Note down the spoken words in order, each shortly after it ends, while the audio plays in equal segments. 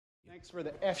Thanks for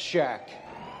the F Shack.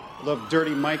 Love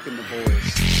Dirty Mike and the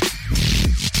boys.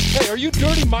 Hey, are you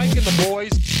Dirty Mike and the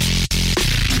boys?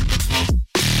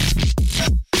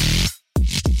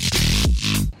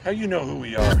 How you know who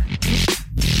we are?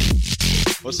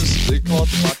 What's this? They call it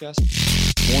the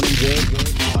podcast? Morning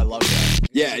Good. Oh, I love that.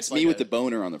 Yeah, it's me with the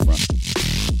boner on the front.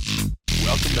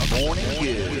 Welcome to Morning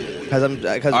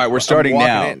Good. All right, we're starting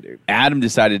now. Adam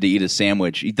decided to eat a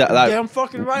sandwich. He Damn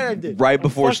fucking right I did. right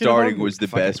before Fucking starting hungry. was the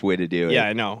best way to do it. Yeah,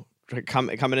 I know.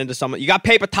 Coming into someone, you got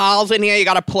paper towels in here, you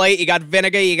got a plate, you got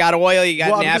vinegar, you got oil, you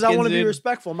got Well, napkins. because I want to be dude.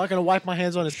 respectful. I'm not going to wipe my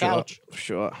hands on his couch.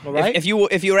 Sure. All right? If you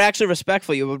were actually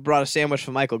respectful, you would have brought a sandwich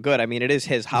for Michael Good. I mean, it is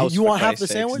his house. You for want half Christ's the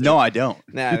sakes. sandwich? No, I don't.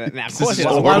 Nah, of course is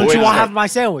not. a Why don't you horrible want way. half my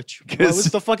sandwich? What 'Cause-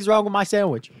 the fuck is wrong with my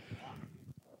sandwich?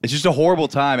 It's just a horrible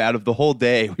time out of the whole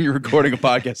day when you're recording a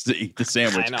podcast to eat the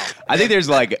sandwich. I know. I think there's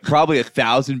like probably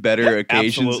 1,000 better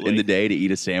occasions Absolutely. in the day to eat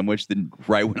a sandwich than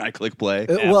right when I click play.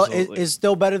 Well, Absolutely. it's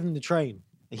still better than the train.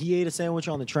 He ate a sandwich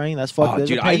on the train. That's fucked. Oh, There's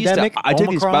dude, a I used to. pandemic, I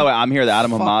took these. By the way, I'm here with Adam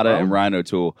Fuck, Hamada bro. and Ryan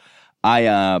O'Toole.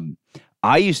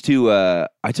 I used to.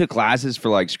 I took classes for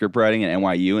like script writing at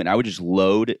NYU, and I would just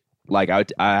load. Like I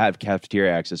have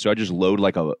cafeteria access, so I just load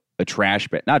like a trash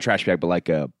bag, not a trash bag, but like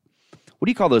a what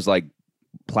do you call those like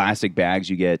plastic bags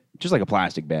you get? Just like a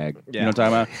plastic bag. You know what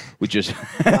I'm talking about? With just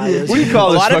what do you call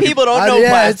A this? lot of fucking- people don't know Yeah,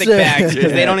 plastic it's, bags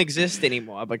because yeah. they don't exist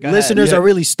anymore. But go ahead. Listeners are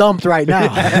really stumped right now.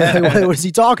 What is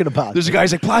he talking about? There's a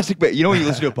guy's like plastic bag. You know when you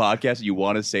listen to a podcast and you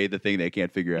want to say the thing they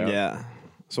can't figure out. Yeah.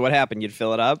 So what happened? You'd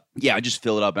fill it up? Yeah, I just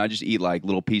fill it up and I just eat like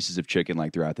little pieces of chicken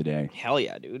like throughout the day. Hell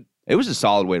yeah, dude. It was a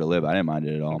solid way to live. I didn't mind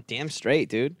it at all. Damn straight,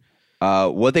 dude.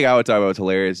 One thing I would talk about was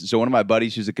hilarious. So one of my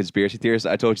buddies who's a conspiracy theorist,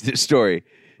 I told you this story.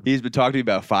 He's been talking to me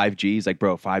about 5G. He's like,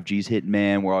 bro, 5G's hitting,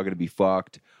 man. We're all going to be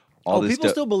fucked. All this People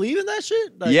stuff. still believe in that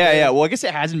shit? Like, Yeah. Well, I guess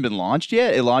it hasn't been launched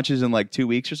yet. It launches in like 2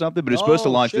 weeks or something, but it's supposed to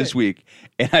Oh, launch shit. this week.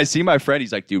 And I see my friend.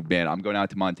 He's like, dude, man, I'm going out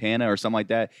to Montana or something like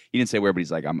that. He didn't say where, but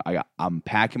he's like, I'm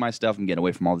packing my stuff. I'm getting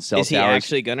away from all the cell Is he towers.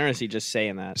 actually gonna, or is he just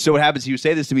saying that? So what happens? He was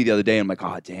saying this to me the other day. And I'm like,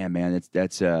 oh, damn, man,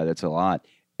 that's a lot.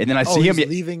 And then I Oh, see him. he's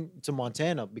leaving to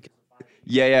Montana because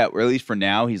Yeah, or at least for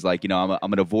now, he's like, I'm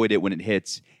going to avoid it when it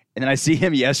hits. And then I see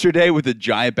him yesterday with a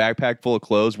giant backpack full of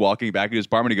clothes walking back to his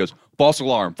apartment. He goes, false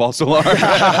alarm, false alarm.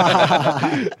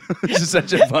 This is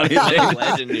such a funny thing.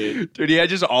 Legend, dude. Dude, he had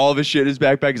just all of his shit in his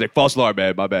backpack. He's like, false alarm,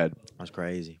 man, my bad. that's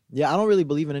crazy. Yeah, I don't really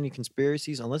believe in any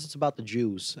conspiracies unless it's about the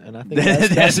Jews, and I think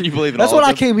That's when you believe in that's all what of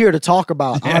I them. came here to talk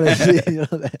about. Honestly, you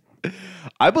know that.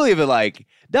 I believe in like,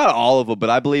 not all of them, but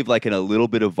I believe like in a little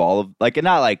bit of all of, like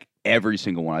not like every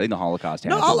single one. I think the Holocaust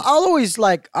No, happened. I'll always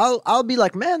like I'll be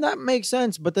like, man, that makes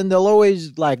sense, but then they'll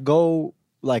always like go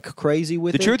like crazy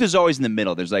with The it. truth is always in the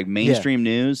middle. There's like mainstream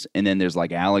news, and then there's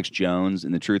like Alex Jones,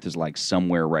 and the truth is like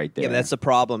somewhere right there. Yeah, but that's the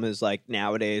problem. Is like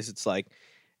nowadays, it's like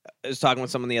I was talking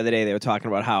with someone the other day. They were talking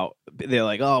about how they're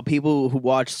like, oh, people who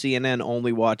watch CNN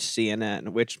only watch CNN,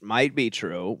 which might be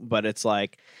true, but it's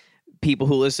like people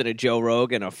who listen to Joe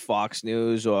Rogan or Fox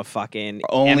News or fucking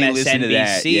Only MSNBC, listen to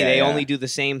that. Yeah, they yeah. only do the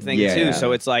same thing Yeah, too. yeah.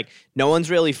 So it's like no one's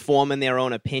really forming their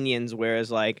own opinions. Whereas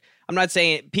like I'm not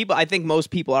saying people. I think most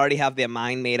people already have their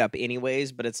mind made up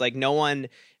anyways. But it's like no one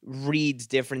reads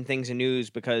different things in news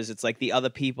because it's like the other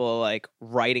people are like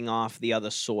writing off the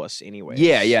other source anyways.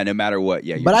 Yeah, no matter what.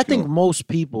 Yeah, But you're I think feeling- most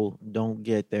people don't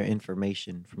get their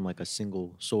information from like a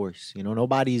single source. You know,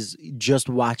 nobody's just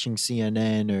watching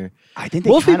CNN or I think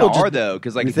they most kind of people are just- though,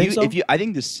 because like You if think you, so? if you, I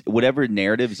think this whatever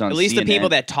narrative is on At least CNN, the people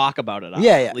that talk about it. Are.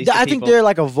 yeah. At least the I think people- they're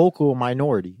like a vocal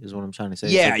minority, is what I'm trying to say.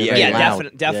 It's Yeah, like they're yeah, very Yeah,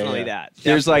 loud. definitely Yeah, that.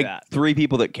 there's Definitely like that. 3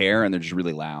 people that care and they're just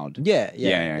really loud. Yeah,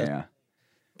 Yeah.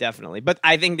 Definitely. But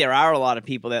I think there are a lot of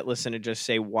people that listen to just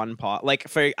say one part. Like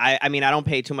I mean, I don't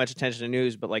pay too much attention to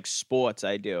news, but like sports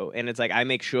I do. And it's like I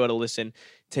make sure to listen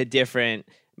to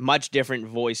much different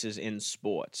voices in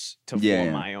sports to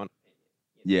form my own.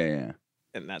 Yeah.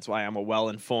 And that's why I'm a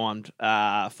well-informed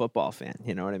football fan.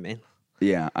 You know what I mean?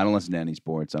 Yeah, I don't listen to any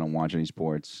sports. I don't watch any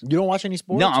sports. You don't watch any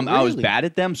sports? No, I was Really? bad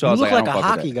at them, so You I was look like, like I a don't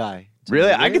fuck with hockey that. guy.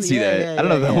 Really? I can see that. Yeah, I don't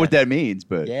know yeah. what that means,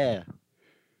 but Yeah.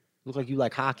 Look like you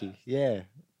like hockey. Yeah.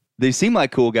 they seem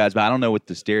like cool guys, but I don't know what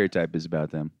the stereotype is about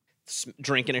them.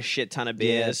 Drinking a shit ton of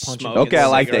Yeah, beers, punching smoking Okay, I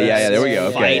like that. Yeah, cigarettes, there we go. Yeah,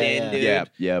 Okay. Fighting, yeah, dude. Yeah,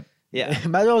 yep. Yeah.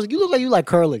 Imagine I was like, you look like you like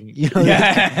curling. You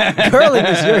know, curling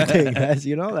is your thing. That's,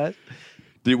 you know that.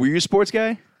 Were you a sports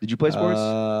guy? Did you play sports?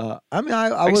 I mean, I I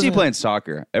can see you wasn't- playing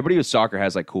soccer. Everybody with soccer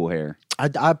has like cool hair.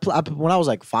 when I was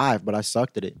like 5, but I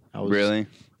sucked at it. I was, Really?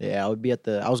 Yeah, I would be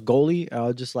I was goalie. I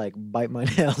would just like bite my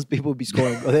nails. People would be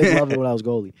scoring. They loved it when I was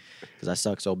goalie because I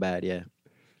suck so bad. Yeah,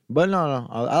 But no.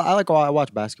 I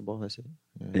watch basketball. That's it.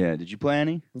 Yeah. Did you play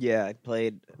any? Yeah, I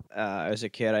played as a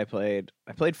kid. I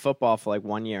played football for like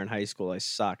 1 year in high school. I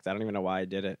sucked. I don't even know why I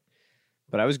did it.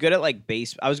 But I was good at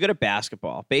I was good at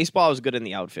basketball. Baseball, I was good in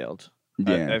the outfield.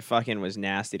 Yeah. I fucking was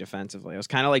nasty defensively. I was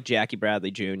kind of like Jackie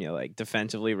Bradley Jr., like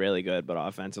defensively really good, but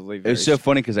offensively It very was so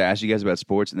funny because I asked you guys about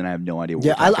sports and then I have no idea what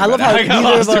Yeah, we're talking I love about. how I got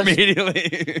neither of lost us-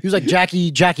 immediately. He was like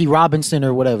Jackie Robinson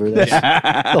or whatever. The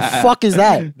fuck is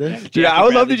that? Dude, Jackie I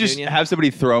would love to Bradley just Jr.? have somebody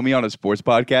throw me on a sports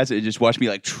podcast and just watch me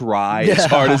like try as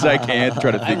hard as I can to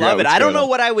try to I figure out love it. what's I don't going know on.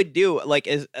 what I would do. Like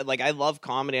I love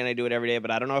comedy and I do it every day, but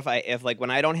I don't know if like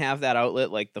when I don't have that outlet,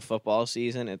 like the football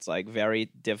season, it's like very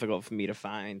difficult for me to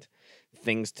find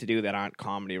things to do that aren't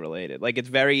comedy related. Like it's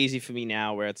very easy for me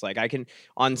now where it's like I can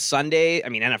on Sunday, I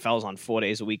mean NFL's on 4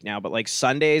 days a week now, but like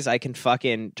Sundays I can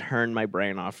fucking turn my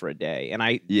brain off for a day.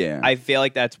 And Yeah. I feel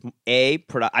like that's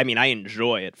I mean I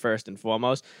enjoy it first and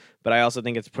foremost, but I also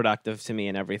think it's productive to me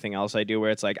and everything else I do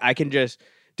where it's like I can just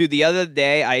dude, the other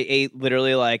day I ate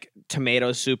literally like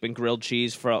tomato soup and grilled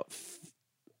cheese for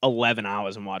 11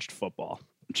 hours and watched football.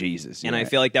 Jesus. And yeah. I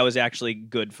feel like that was actually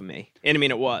good for me. And I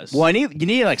mean, it was. Well, you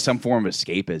need like some form of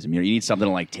escapism. You need something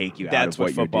to like take you out That's of what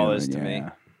what you're football doing. is to me.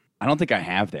 I don't think I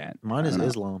have that. Mine I is don't know.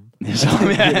 Islam.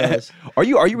 Islam. Are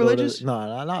you religious?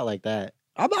 No, not like that.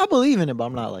 I believe in it, but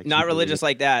I'm not like Not super religious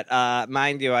like that.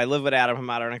 Mind you, I live with Adam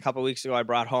Hamada, and a couple weeks ago I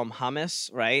brought home hummus,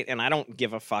 right? And I don't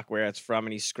give a fuck where it's from,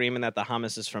 and he's screaming that the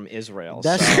hummus is from Israel.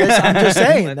 That's, so. I'm just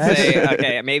saying. Let's That's, say,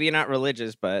 okay, maybe you're not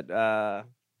religious, but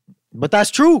but that's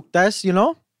true. That's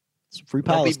it's free don't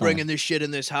be Palestine. bringing this shit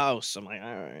in this house. I'm like,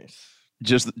 all right.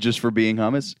 Just for being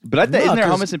hummus? But I No, isn't there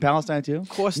 'cause- hummus in Palestine too? Of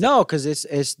course, No, because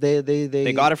it's they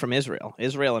they got it from Israel.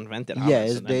 Israel invented hummus. Yeah,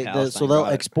 and then so Palestine they'll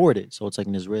got it. export it, so it's like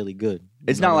an Israeli good.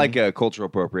 It's You know not what I like mean? a cultural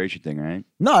appropriation thing, right?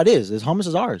 No, it is. Hummus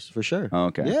is ours for sure. Oh,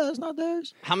 okay. Yeah, it's not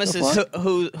theirs. Hummus The is fuck?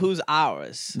 who's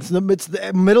ours. It's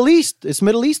the Middle East. It's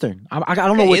Middle Eastern. I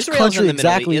don't know Okay, which Israel's country in the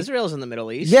Middle exactly. Israel's in the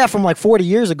Middle East. Yeah, from like 40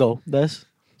 years ago.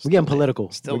 We're getting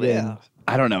political. Still We're getting- there.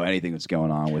 I don't know anything that's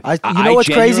going on with. You know what's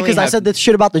crazy? genuinely Because I have- said this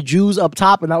shit about the Jews up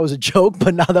top, and that was a joke.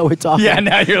 But now that we're talking, Yeah,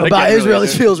 now you're like about getting Israel,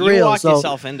 really it feels You real. walked So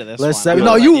yourself into this. let's one. say I'm no.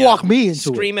 gonna You let walk me into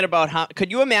it. screaming about how.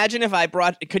 Could you imagine if I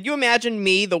brought? Could you imagine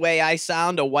me the way I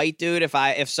sound, a white dude?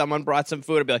 If someone brought some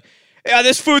food, I'd be like, "Yeah,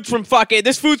 this food's from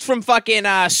fucking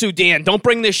Sudan. Don't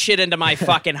bring this shit into my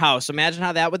fucking house." Imagine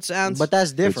how that would sound. But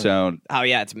that's Good different. sound. Oh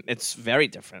yeah, it's very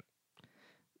different.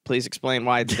 Please explain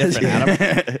why it's different,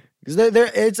 Adam. Because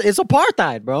it's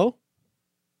apartheid, bro.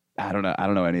 I don't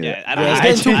know any of Yeah, that. I don't, Yeah, it's I,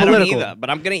 getting too I don't political. either. But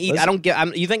I'm gonna eat. Let's- I don't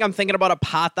get. You think I'm thinking about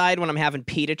apartheid when I'm having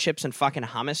pita chips and fucking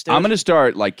hummus, dude? I'm gonna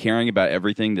start like caring about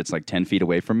everything that's like 10 feet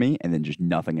away from me, and then just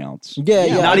nothing else. Yeah,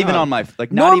 yeah. Not I even know. on my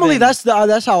like. Not Normally, even,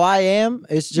 that's how I am.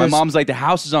 It's just my mom's like the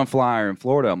house is on fire in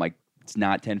Florida. I'm like, it's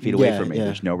not 10 feet away Yeah, from me. yeah.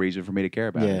 There's no reason for me to care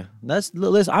about Yeah, it.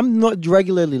 listen. I'm not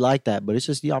regularly like that, but it's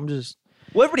just I'm just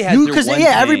Well, everybody has their because one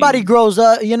everybody thing. grows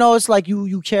up. It's like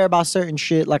you care about certain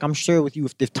shit. Like I'm sure with you,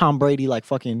 if Tom Brady like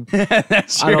fucking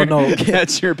That's I don't know.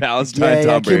 That's your Palestine. yeah,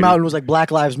 Tom Brady. came out and was like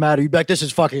Black Lives Matter. You'd be like, this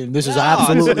is No,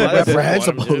 absolutely that's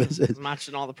reprehensible. important, This dude. is. I'm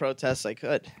watching all the protests I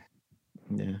could.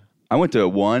 Yeah. I went to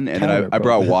one, and then I Counter brought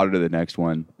protest. water to the next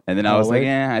one, and then I Oh, was like, word?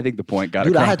 I think the point got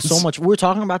Dude, across. I had so much. We were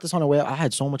talking about this on the way. I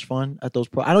had so much fun at those.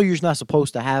 I know you're not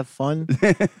supposed to have fun,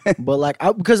 but like,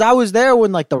 because I was there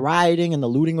when like the rioting and the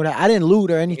looting. I didn't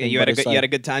loot or anything. Yeah, you but had it's you had a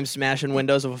like- good time smashing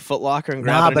windows of a Foot Locker and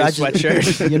Nah, grabbing but a I new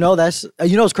just, sweatshirt. that's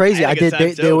it's crazy. I I had a good did.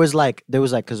 time, There too. was like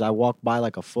because I walked by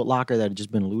like a Foot Locker that had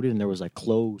just been looted, and there was like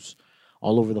clothes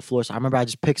all over the floor. So I remember I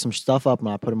just picked some stuff up and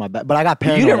I put it in my bag. But I got But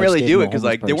paranoid. you didn't I really just do gave it a because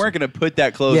homeless like they weren't person. going to put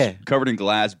that clothes Yeah. covered in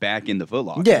glass back in the Foot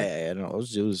Locker. Yeah, no,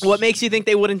 it was What makes you think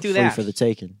they wouldn't do free that? for the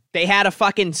taking. They had a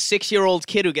fucking 6-year-old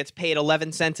kid who gets paid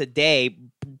 11 cents a day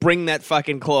bring that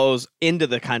fucking clothes into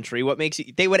the country. What makes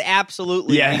you? They would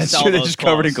absolutly Yeah, resell sure, they're those just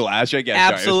covered in clothes. glass. I guess. Sorry,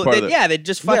 it was Absolutely, part of the- yeah. They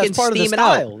just Yeah, fucking it's part of the steam it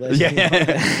out. style. That's- Yeah.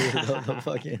 the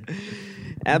fucking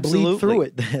Absolutely bleed through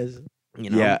it. That's- You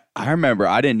know? Yeah, I remember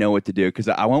I didn't know what to do because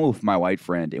I went with my white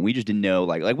friend and we just didn't know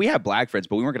like we had black friends,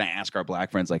 but we weren't going to ask our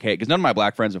black friends like, hey, because none of my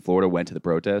black friends in Florida went to the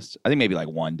protests. I think maybe like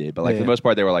one did, but like for Yeah. the most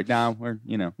part they were like, nah, we're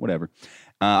whatever.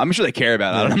 I'm sure they care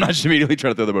about it. I'm not just immediately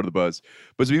trying to throw them under the bus.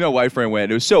 But so me and my white friend went.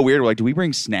 It was so weird. We're like, do we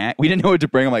bring snack? We didn't know what to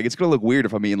bring. I'm like, it's gonna look weird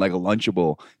if I'm eating like a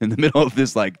Lunchable in the middle of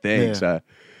this like thing. Yeah. So,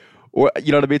 or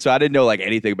you know what I mean? So I didn't know like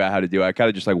anything about how to do it. I kind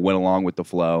of just like went along with the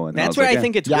flow. And That's was where like, I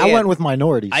think it's Yeah, weird. I went with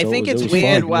minorities. I so think it it's was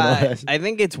weird fun, why I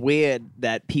think it's weird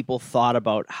that people thought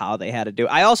about how they had to do it.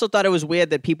 I also thought it was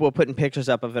weird that people were putting pictures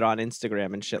up of it on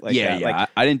Instagram and shit like yeah, that. yeah. Like,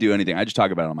 I didn't do anything. I just talk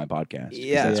about it on my podcast. 'cause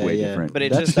Yeah. that's Yeah, way yeah. different. But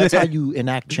it that's, just- that's how you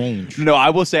enact change. No, I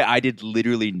will say I did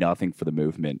literally nothing for the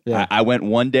movement. Yeah. I went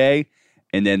one day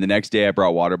And then the next day I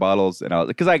brought water bottles, and I was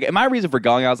because like my reason for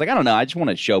going, I was like, I don't know, I just want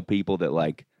to show people that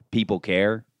like people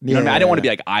care. You know what I mean? I didn't want to be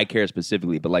like I care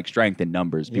specifically, but like strength in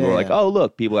numbers. People were like, oh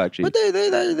look, people actually. But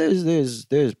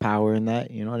there's power in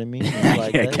that. You know what I mean?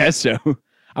 Like, I guess so.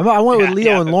 I went with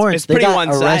Leo and Lawrence. it's They pretty got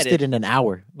one-sided. arrested in an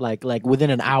hour. Like within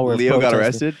an hour. Leo of got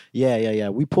protesting. arrested, Yeah.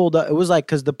 We pulled up. It was like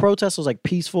because the protest was like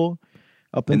peaceful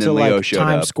up and until then Leo like showed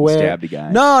Times up, Square. and stabbed a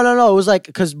guy. No. It was like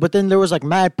but then there was like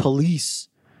mad police,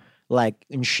 like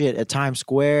and shit at Times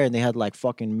Square, and they had like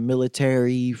fucking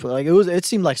military. Like it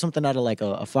seemed like something out of like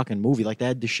a fucking movie. Like they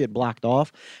had the shit blocked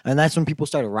off, and that's when people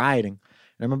started rioting.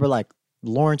 And I remember like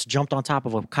Lawrence jumped on top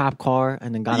of a cop car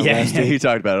and then got Yeah, arrested. you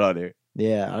talked about it on here.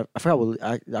 Yeah, I forgot what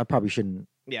I probably shouldn't.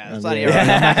 Yeah, that's Yeah. not here. Yeah, I'm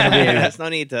not gonna be- There's no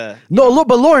need to. No, look,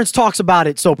 but Lawrence talks about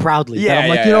it so proudly. that I'm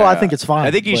like, I think it's fine.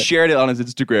 I think he but- shared it on his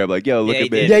Instagram. Like, yo, look Yeah, he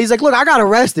at me. did. Yeah, he's like, look, I got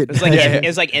arrested. It was like Yeah. it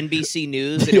was like NBC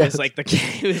News, and it was like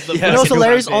it was the You know what's fucking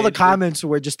hilarious? front All the page. comments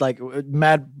were just like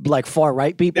mad, like far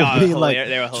right people Oh, being like,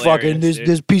 they were "Fucking hilarious,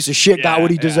 this dude. piece of shit got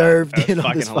what he deserved." That was You know,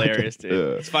 fucking this fucking- hilarious, dude.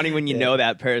 Yeah. It's funny when you know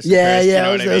that person. Yeah, first, you yeah,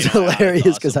 know it what was, I it was mean? Like, oh, hilarious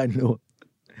that's because awesome. I knew him.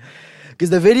 Because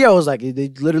the video was like they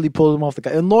literally pulled him off the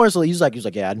car, and Lawrence he was like,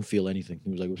 yeah, I didn't feel anything. He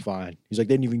was like, it was fine. He's like,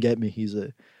 they didn't even get me. He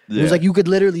was like, you could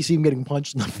literally see him getting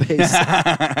punched in the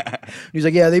face. He's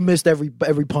like, yeah, they missed every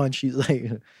punch. He's like,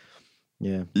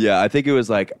 yeah. Yeah, I think it was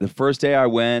like the first day I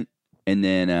went, and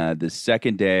then the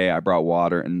second day I brought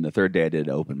water, and the third day I did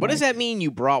open. What mic. does that mean? You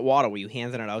brought water? Were you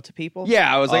handing it out to people?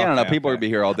 Yeah, I was like, I don't know, Okay, people are okay. gonna be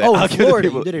here all day. Oh, I'll in give the Florida,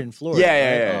 people- you did it in Florida. Yeah, yeah,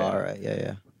 right? yeah, Oh, yeah. all right,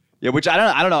 yeah. Yeah, which I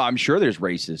don't know. I'm sure there's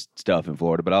racist stuff in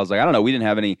Florida, but I was like, I don't know. We didn't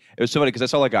have any. It was so funny because I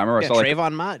saw like I remember Yeah, I saw like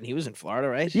Trayvon Martin. He was in Florida,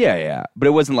 right? yeah, but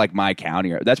it wasn't like my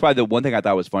county. That's why the one thing I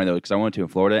thought was funny though, because I went to in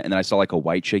Florida and then I saw like a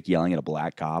white chick yelling at a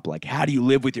black cop, like, "How do you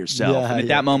live with yourself?" Yeah, and at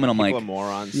yeah. that moment, I'm People like, are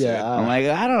morons. Yeah, dude. I'm like,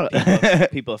 I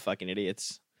don't. People are fucking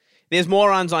idiots. There's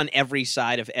morons on every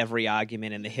side of every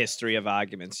argument in the history of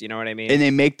arguments. You know what I mean? And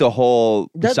they make the whole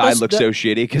side that's- look so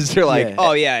shitty because they're like, Yeah.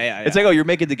 oh yeah. it's like, oh, you're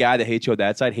making the guy that hates you on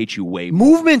that side hate you way more.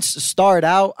 Movements start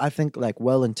out, I think, like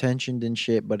well intentioned and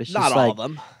shit, but it's not just all like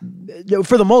of them.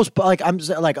 for the most part, like I'm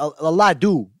just, like a lot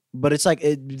do, but it's like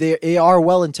they are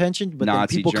well intentioned, but then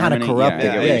Nazi people kind of Germany? corrupt Yeah,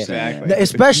 I it. get what you're Yeah, saying, exactly.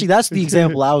 Especially that's the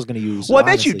example I was going to use. Well, I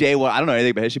bet you honestly. day one. I don't know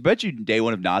anything about history. Bet you day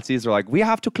one of Nazis are like, we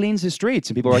have to clean the streets,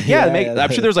 and people are like, yeah. Yeah,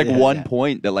 I'm sure there's like yeah, one yeah.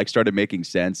 point that like started making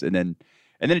sense, and then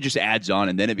it just adds on,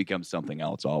 and then it becomes something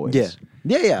else always.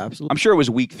 Yeah, absolutely. I'm sure it was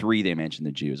week 3 they mentioned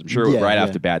the Jews. I'm sure Yeah, right yeah.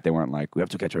 off the bat they weren't like, we have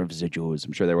to get rid of the Jews.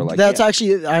 I'm sure they were like, That's yeah.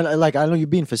 actually, I know you're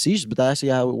being facetious, but that's actually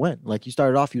how it went. Like, you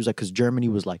started off, he was like, because Germany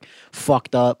was like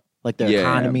fucked up, like their Yeah,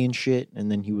 economy and shit.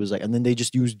 And then he was like, and then they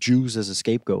just used Jews as a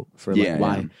scapegoat for like Yeah,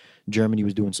 why yeah. Germany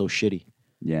was doing so shitty.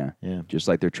 Yeah. Yeah. Just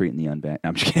like they're treating the unvaccinated.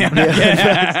 I'm just kidding.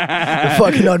 The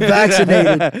fucking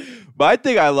unvaccinated. My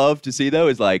thing I love to see though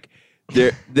is like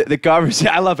the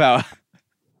conversation. I love how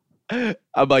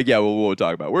I'm like, yeah, well, we'll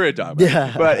talk about it. We're gonna talk about Yeah.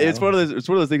 it. But it's one of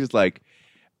those things. It's like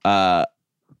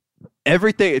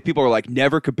everything people are like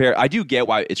never compare. I do get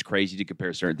why it's crazy to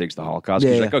compare certain things to the Holocaust. 'Cause Yeah,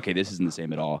 you're yeah. like, okay, this isn't the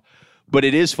same at all. But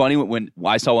it is funny when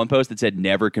I saw one post that said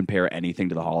never compare anything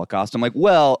to the Holocaust. I'm like,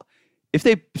 well, if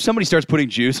somebody starts putting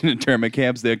Jews in internment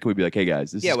camps, then can we be like, hey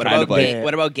guys, this Yeah, is what kind about of like Yeah.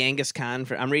 what about Genghis Khan?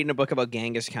 I'm reading a book about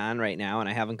Genghis Khan right now, and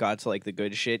I haven't got to like the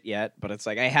good shit yet. But it's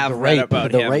like I have The read rape,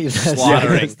 about the him rape, that's-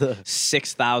 slaughtering that's the-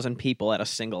 6,000 people at a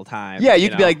single time. yeah, you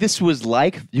could be know? like, this was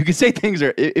like you could say things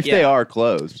are if they Yeah. are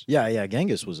close. Yeah,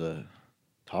 Genghis was a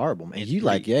horrible man. It's He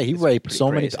pretty- he it's raped pretty so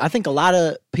many. crazy. I think a lot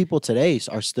of people today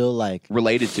are still like,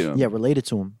 Related to him. related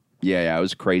to him. Yeah, it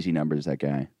was crazy numbers, that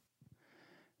guy.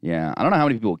 Yeah, I don't know how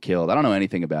many people killed. I don't know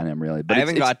anything about him really. But I it's-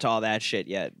 haven't it's- got to all that shit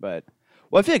yet, but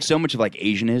Well, I feel like so much of like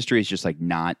Asian history is just like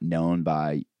not known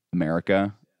by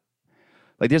America.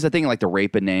 Like there's a thing like the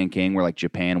rape in Nanking where like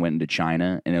Japan went into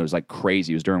China and it was like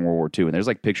crazy. It was during World War II and there's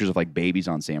like pictures of like babies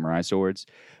on samurai swords.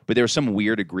 But there was some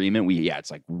weird agreement.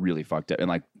 It's like really fucked up. And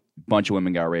like a bunch of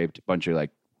women got raped, a bunch of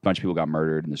people got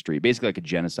murdered in the street. Basically like a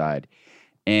genocide.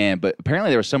 But apparently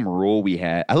there was some rule we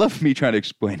had. I love me trying to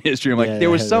explain history. I'm like, Yeah, there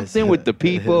was yeah, something with the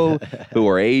people who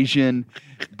are Asian,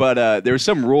 but there was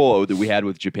some rule that we had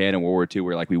with Japan in World War II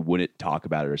where like we wouldn't talk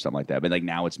about it or something like that. But like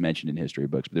now it's mentioned in history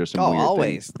books. But there's some weird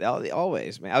always, thing.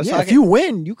 always, man. I was Yeah, talking. if you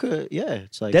win, you could. Yeah,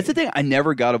 it's like That's the thing I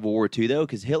never got of World War II though,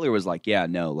 because Hitler was like, yeah,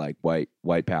 no, like white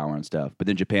power and stuff. But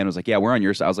then Japan was like, yeah, we're on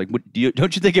your side. I was like,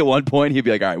 don't you think at one point he'd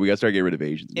be like, all right, we got to start getting rid of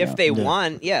Asians now. if they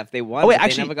won, if they won, Oh, wait, but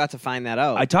actually- they never got to find that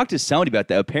out. I talked to somebody about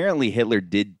that. Apparently, Hitler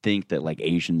did think that like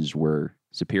Asians were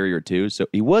superior to, so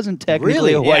he wasn't technically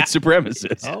Really? a white Yeah.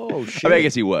 supremacist. Oh shit! I mean, I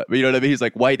guess he was, but you know what I mean. He's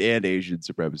like white and Asian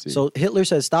supremacy. So Hitler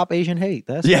said, "Stop Asian hate."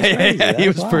 That's yeah, that's yeah, crazy. yeah. He That's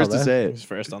was wild, first to man. say He it. was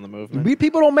first on the movement.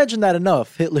 People don't mention that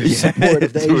enough. Hitler's Yeah, support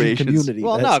of the for Asian Asians. community.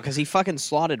 Well, no, That's- because he fucking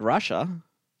slaughtered Russia.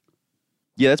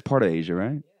 Yeah, that's part of Asia,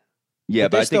 right? Yeah,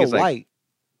 but but they're I still think it's like white.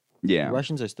 yeah.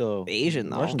 Russians are still Asian,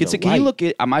 though. Russians Can, are can you white. look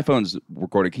at my phone's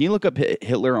recorded? Can you look up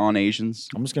Hitler on Asians?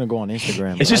 I'm just gonna go on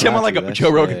Instagram. It's just I him on got like you. a That's-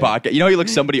 Joe Rogan yeah. podcast. You know, he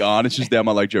looks somebody on. It's just them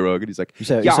on like Joe Rogan. He's like, You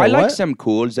said- yeah, you said I like what? some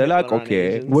cool. They're like, Hitler on okay.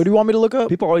 Asians. What do you want me to look up?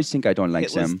 People always think I don't like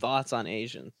Hitler's them. thoughts on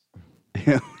Asians.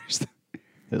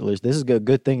 Hitler's. This is a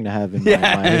good thing to have in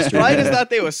Yeah. my history. Probably just thought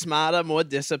they were smarter, more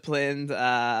disciplined,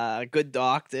 good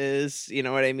doctors. You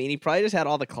know what I mean? He probably just had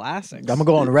all the classics. I'm gonna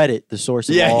go on Reddit, the source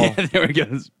of Yeah, all yeah, there we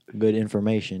go. good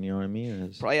information. You know what I mean?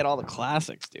 It's, Probably had all the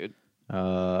classics, dude.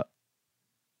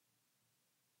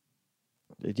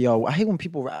 yo, I hate when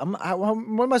people. what am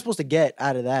I supposed to get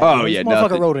out of that? Oh, This yeah, motherfucker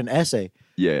nothing. wrote an essay.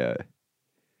 Yeah.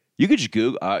 You could just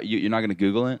Google. You're not going to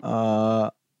Google it?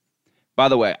 By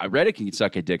the way, Reddit can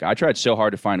suck a dick. I tried so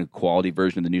hard to find a quality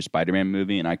version of the new Spider-Man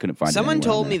movie, and I couldn't find it. Someone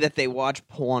anywhere told on me there. that they watch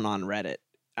porn on Reddit.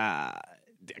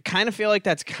 Kind of feel like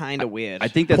that's kind of weird. I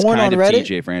think that's Porn kind on of Reddit?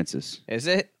 TJ Francis. Is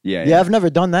it? Yeah, Yeah, I've never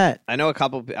done that. I know a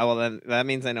couple. Well, then that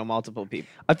means I know multiple people.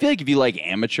 I feel like if you like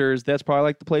amateurs, that's probably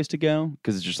like the place to go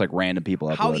because it's just like random people.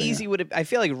 How uploading easy it. would it? I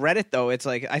feel like Reddit though. It's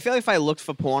like I feel like if I looked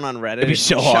for porn on Reddit, It'd be it's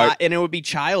so hard. and it would be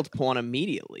child porn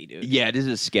immediately, dude. Yeah, this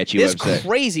is a sketchy There's website.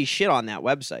 crazy shit on that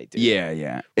website, dude. Yeah,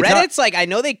 yeah. It's not- Reddit's like I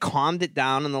know they calmed it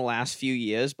down in the last few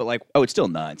years, but like oh, it's still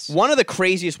nuts. one of the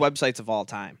craziest websites of all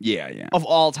time. Yeah, yeah. Of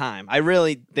all time, I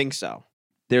really think so.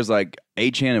 There's like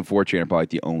 8chan and 4chan are probably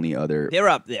the only other. They're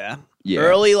up there. Yeah.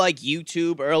 Early like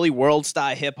YouTube, early world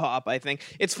star hip hop. I think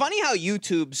it's funny how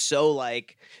YouTube's so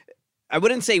like I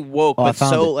wouldn't say woke, Oh, I but found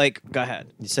so it. like. Go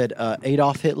ahead. He said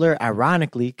Adolf Hitler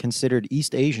ironically considered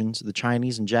East Asians, the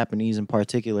Chinese and Japanese in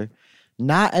particular,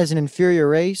 not as an inferior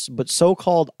race, but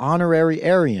so-called honorary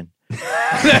Aryan.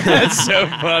 That's so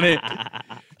funny.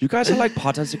 You guys are like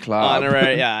part of the club.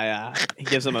 Honorary, yeah. He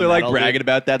gives them a They're like medal, bragging dude.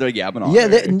 about that. They're like, yeah, I'm an Yeah,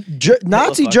 honorary.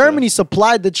 Nazi fucked Germany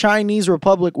supplied the Chinese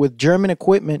Republic with German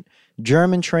equipment,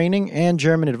 German training, and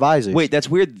German advisors. Wait, that's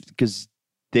weird because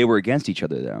they were against each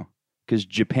other though. Because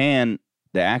Japan,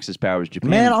 the Axis powers,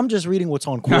 Japan. man, I'm just reading what's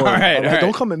on Quora. All right, all right.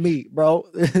 Don't come at me, bro.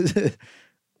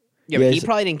 Yeah, but he Yes.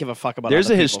 probably didn't give a fuck about. There's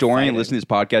other a people historian fighting. listening to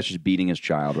this podcast just beating his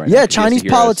child right now. Yeah, 'cause he has to Chinese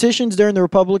hear us. politicians during the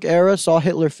Republic era saw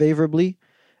Hitler favorably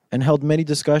and held many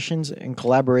discussions and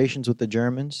collaborations with the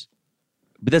Germans.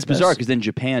 But that's bizarre That's- because then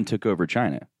Japan took over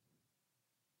China.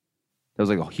 That was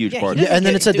like a huge Yeah, part. he of Yeah, and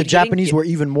then get- it said dude, the he didn't Japanese get- were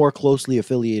even more closely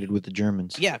affiliated with the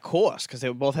Germans. Yeah, of course, because they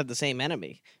both had the same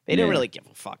enemy. They didn't Yeah. really give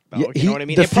a fuck, though. Yeah, you know what I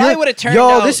mean? the It probably Fuhrer- would have turned Yo,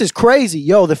 out. this is crazy.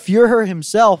 Yo, the Führer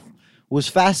himself was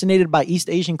fascinated by East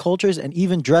Asian cultures and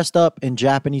even dressed up in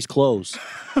Japanese clothes.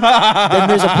 Then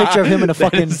there's a picture of him in a That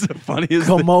fucking is the funniest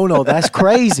thing. kimono. That's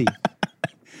crazy.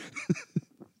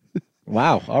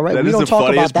 Wow. All right. That We is don't the talk about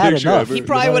funniest that picture enough. ever. He You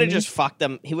probably know what would I have mean? just fucked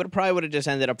him. He would probably would have just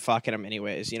ended up fucking him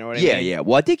anyways. You know what I Yeah, mean? yeah.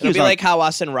 Well, I think he It'll was be on- like how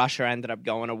us and Russia ended up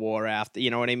going to war after. You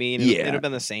know what I mean? Yeah. It'd have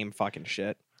been the same fucking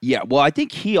shit. Yeah, well, I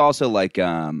think he also like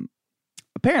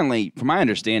apparently, from my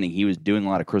understanding, he was doing a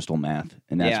lot of crystal meth,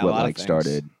 and that's Yeah, a what lot of like things.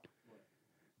 started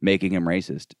making him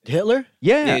racist. Hitler?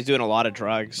 Yeah, Yeah. he's doing a lot of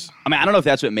drugs. I mean, I don't know if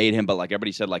that's what made him, but like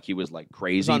everybody said, like he was like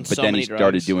crazy, on but so then many he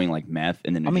started drugs. doing like meth,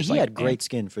 and then it I mean, just, he like, had great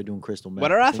skin for doing crystal meth.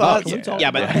 What are our Can we- thoughts? can we talk Yeah,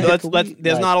 about but that? let's, Can let's, we-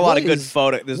 there's like, not a lot what of good is-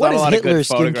 photo. There's What not a is lot of Hitler's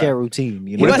good photographs. skincare routine?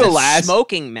 You He know? When's the wasn't last-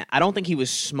 smoking meth. I don't think he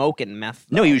was smoking meth.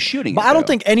 No, though. he was shooting. But it, I don't though.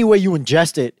 think any way you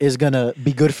ingest it is gonna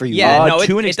be good for you. Yeah, no, to it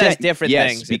an does extent, different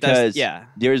yes, things. It because does- yeah.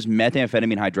 there's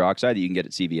methamphetamine hydroxide that you can get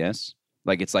at CVS.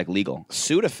 Like it's like legal.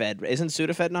 Sudafed isn't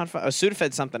Sudafed not?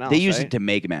 Sudafed's something else. They use right? it to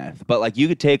make meth, but like you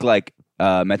could take like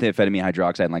methamphetamine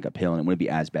hydroxide and like a pill, and it wouldn't be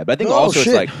as bad. But I think Oh, also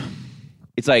shit.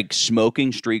 it's like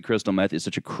smoking street crystal meth is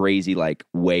such a crazy like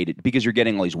way to because you're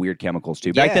getting all these weird chemicals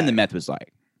too. Back then, Yeah. the meth was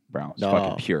like, bro, it's No.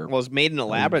 fucking pure. Well, it's made in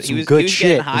elaborate. Some He good was shit.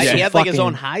 getting high. Yeah. He had like his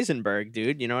own Fucking- Heisenberg,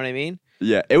 dude. You know what I mean?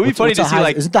 Yeah, it would be funny to see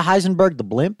like isn't the Heisenberg the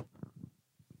blimp?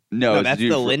 no, No, it's that's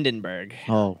dude the for- Lindenberg.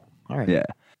 Oh, all right. Yeah,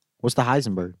 What's the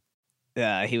Heisenberg?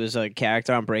 He was a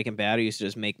character on Breaking Bad who used to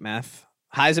just make meth.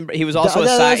 Heisenberg. He was also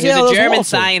That- he was yeah, a that's German Walter.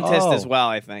 scientist Oh. as well.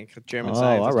 I think German Oh,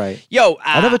 scientist. all right. Yo,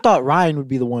 I never thought Ryan would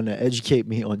be the one to educate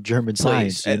me on German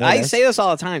science. Please. you know? I That's- say this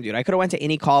all the time, dude. I could have went to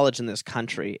any college in this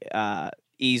country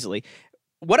easily.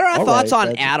 What are our All thoughts right,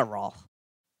 on that's- Adderall?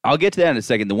 I'll get to that in a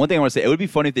second. The one thing I want to say, it would be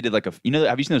funny if they did like a, you know,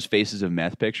 have you seen those faces of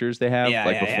meth pictures they have, Yeah,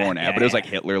 like yeah, before yeah, and after? yeah, But it was yeah. like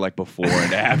Hitler, like before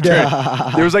and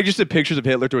after. There was like just the pictures of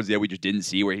Hitler towards the end we just didn't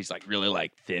see, where he's like really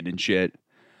like thin and shit.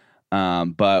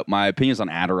 But my opinions on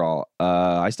Adderall,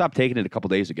 I stopped taking it a couple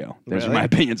days ago. Those are Really? my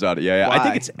opinions on it. Yeah, I Why?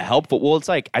 think it's helpful. Well, it's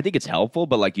like I think it's helpful,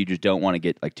 but like you just don't want to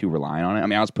get like too reliant on it. I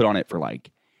mean, I was put on it for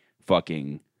like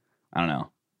fucking, I don't know,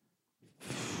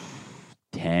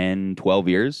 10, 12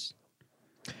 years.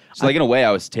 So like in a way,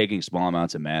 I was taking small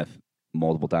amounts of meth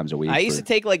multiple times a week. I used to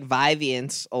take like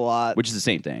Vyvanse a lot. which is the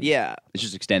same thing. Yeah. It's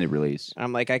just extended release.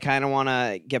 I'm like, I kind of want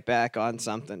to get back on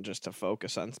something just to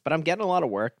focus on, but I'm getting a lot of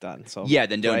work done. So Yeah,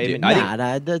 then don't I do even- it.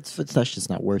 I think that's just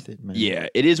not worth it, man. Yeah,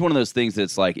 it is one of those things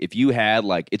that's like if you had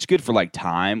like it's good for like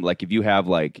time. Like if you have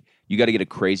like you got to get a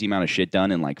crazy amount of shit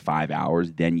done in like 5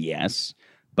 hours, then yes.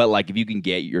 But like if you can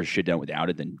get your shit done without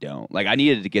it, then don't. Like I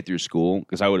needed to get through school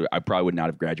because I probably would not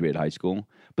have graduated high school.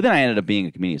 But then I ended up being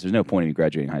a comedian. So there's no point in me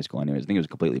graduating high school anyways. I think it was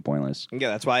completely pointless. Yeah,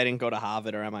 that's why I didn't go to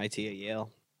Harvard or MIT or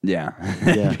Yale. Yeah,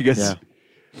 Yeah, because yeah.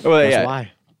 well, That's yeah,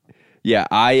 why.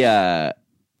 yeah.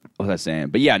 What was I saying?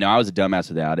 But yeah, no, I was a dumbass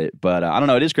without it. But I don't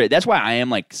know. It is great. That's why I am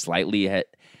like slightly ahead.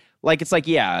 Like it's like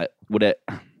yeah, would it?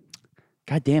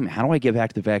 God damn it! How do I get back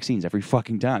to the vaccines every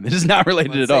fucking time? This is not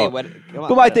related Let's at say all. what- come on,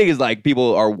 But my what- thing is like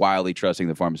people are wildly trusting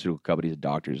the pharmaceutical companies and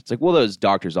doctors. It's like, well, those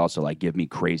doctors also like give me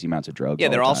crazy amounts of drugs. Yeah,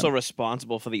 all they're the also time.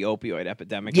 responsible for the opioid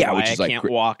epidemic. Yeah, and why which is, I like, can't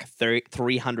walk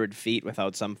 300 feet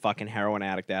without some fucking heroin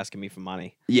addict asking me for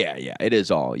money. yeah, it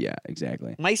is all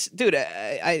exactly. Dude,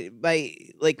 I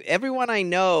like everyone I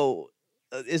know.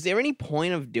 Is there any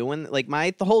point of doing like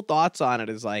the whole thoughts on it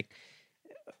is like,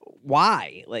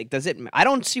 why? Like, does it? I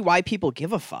don't see why people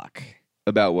give a fuck.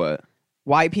 About what?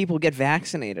 Why people get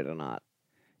vaccinated or not?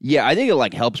 Yeah, I think it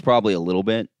like helps probably a little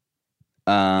bit.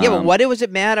 Yeah, but what does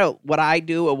it matter what I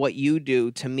do or what you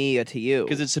do to me or to you?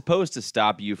 Because it's supposed to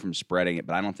stop you from spreading it,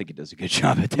 but I don't think it does a good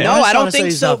job at that. No, I'm I trying don't to say think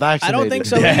he's so. not I don't think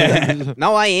so vaccinated. either.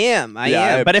 No, I am. I Yeah, I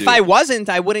am. am But if too. I wasn't,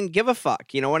 I wouldn't give a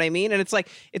fuck. You know what I mean? And it's like,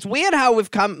 it's weird how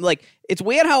we've come, like, it's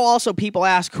weird how also people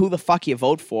ask who the fuck you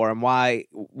vote for and why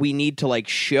we need to, like,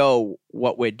 show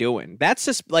what we're doing. That's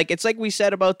just, like, it's like we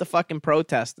said about the fucking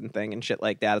protesting thing and shit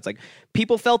like that. It's like,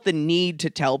 people felt the need to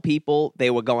tell people they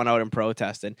were going out and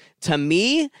protesting. To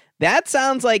me, that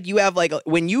sounds like you have like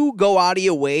when you go out of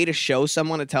your way to show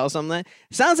someone to tell something. It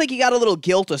sounds like you got a little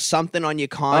guilt or something on your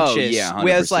conscience. yeah,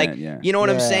 where it's like, 100%, yeah. you know what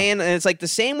I'm Yeah. saying? And it's like the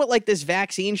same with like this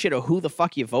vaccine shit or who the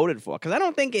fuck you voted for. Because I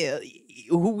don't think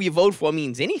who you vote for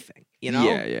means anything. You know?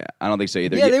 Yeah. I don't think so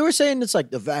either. Yeah, they were saying it's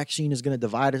like the vaccine is going to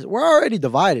divide us. We're already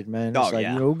divided, man. It's Oh, like,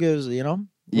 yeah. you know, who gives, you know?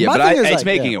 Yeah, My but thing is, it's like,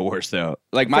 making yeah. it worse though.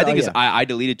 Like my Oh, thing is, yeah. I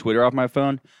deleted Twitter off my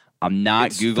phone. I'm not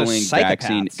It's for googling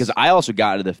vaccine psychopaths. because I also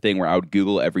got into the thing where I would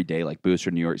Google every day, like booster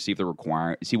New York, see if they're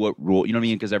requiring, see what rule, you know what I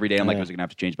mean? Because every day I'm like, Yeah. I was gonna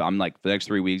have to change, but I'm like, for the next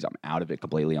 3 weeks, I'm out of it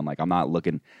completely. I'm like, I'm not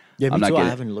looking. Yeah, me I'm not too. I getting-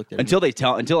 haven't looked at it.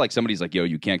 until like somebody's like, yo,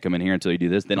 you can't come in here until you do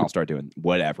this. Then I'll start doing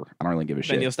whatever. I don't really give a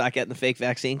Then you'll shit. start getting the fake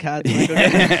vaccine cards.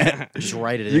 Just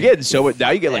write it in. You're getting so now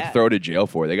you get like Yeah. thrown to jail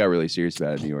for it. They got really serious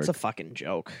about it in New York. It's a fucking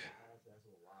joke.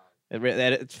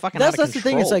 It's fucking That's out of the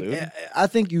thing. It's control, like dude. I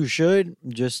think you should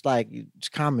just like it's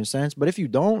common sense. But if you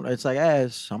don't, it's like,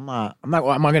 I'm not. Am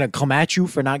I gonna come at you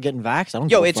for not getting vaxxed? I don't.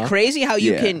 Yo, give a it's fuck. crazy how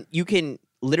Yeah. you can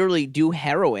literally do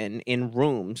heroin in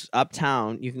rooms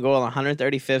uptown. You can go on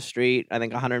 135th Street, I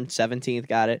think 117th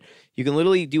got it. You can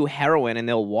literally do heroin and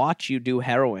they'll watch you do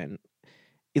heroin.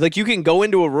 Like you can go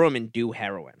into a room and do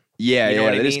heroin. Yeah, You know yeah.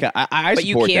 what I that is mean? kinda- I But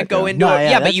you support can't that, go though. into No, a, yeah, yeah,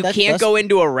 but that's- you that's- can't that's- go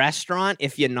into a restaurant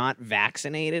if you're not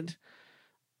vaccinated.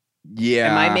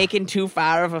 Yeah. Am I making too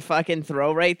far of a fucking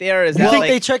throw right there? Or is You that think like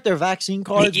they check their vaccine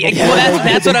cards? Yeah, before well,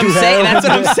 they that's what do I'm saying. heroin? That's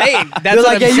what I'm saying. That's They're what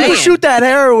like, I'm yeah, you saying. can shoot that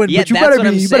heroin, Yeah, but you that's better what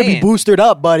I'm be saying. boosted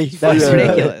up, buddy. That's Yeah.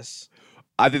 ridiculous.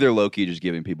 I think they're low key just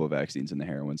giving people vaccines in the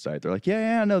heroin site. They're like,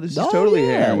 yeah, no, this is Oh, totally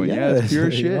yeah, heroin. Yeah, it's pure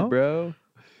you shit, know? bro.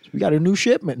 We got a new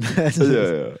shipment.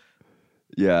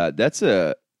 Yeah. That's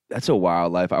a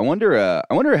wild life. I wonder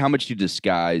how much you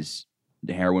disguise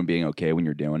the heroin being okay when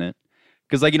you're doing it.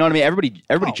 Because like you know what I mean.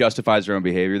 Everybody Oh. justifies their own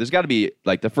behavior. There's got to be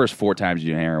like the first 4 times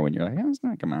you do heroin, you're like, oh, it's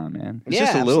not. Come on, man. It's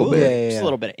just a little absolutely. bit. Yeah, Just a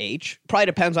little bit of H. Probably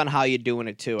depends on how you're doing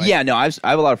it too. Yeah, no, I have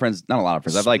a lot of friends. Not a lot of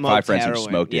friends. I have like 5 Smoked friends who heroin.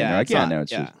 smoked it. And they're like, it's yeah, not, no,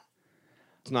 it's yeah. just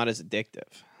It's not as addictive.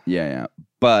 yeah.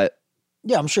 But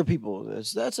Yeah, I'm sure people.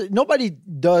 Nobody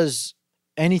does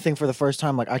anything for the first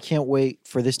time. Like, I can't wait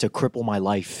for this to cripple my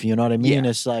life. You know what I mean? Yeah.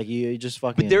 It's like you just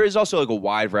fucking. But there is also like a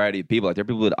wide variety of people. Like there are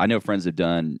people that I know friends that have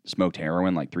done smoked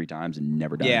heroin like 3 times and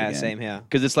never done it Yeah, again. same here.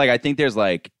 Because it's like I think there's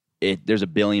like there's a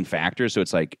billion factors. So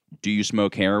it's like, do you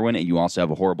smoke heroin and you also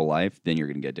have a horrible life? Then you're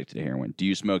gonna get addicted to heroin. Do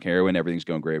you smoke heroin? Everything's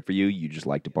going great for you. You just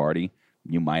like to party.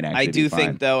 You might actually. I do be fine.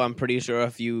 think though, I'm pretty sure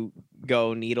if you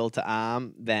go needle to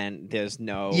arm, then there's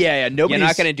no. Yeah, You're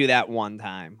not going to do that one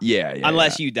time. Yeah, yeah.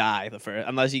 Unless you die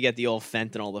unless you get the old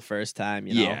fentanyl the first time,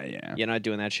 you know. Yeah, yeah. You're not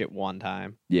doing that shit one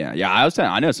time. Yeah, yeah.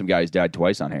 I know some guys died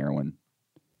twice on heroin.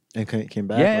 And came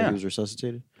back. Yeah. Like he was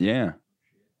resuscitated. Yeah.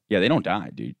 Yeah, they don't die,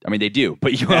 dude. I mean, they do,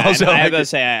 but you Yeah, also. I like, gotta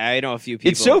say, I know a few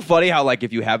people. it's so funny how like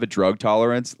if you have a drug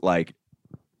tolerance, like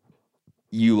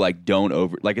you like don't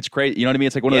over like it's crazy. You know what I mean?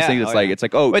 It's like one of those Yeah, things. It's oh, like yeah. it's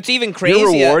like oh, What's even crazier?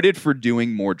 you're rewarded for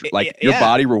doing more. Like your yeah.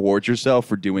 body rewards yourself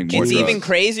for doing more. It's drugs. even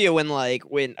crazier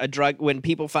when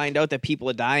people find out that people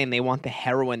are dying, they want the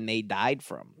heroin they died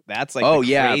from. That's like Oh the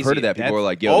yeah, I've heard of crazy- that. People are that's-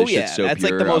 like, "Yo, oh this yeah, shit's so that's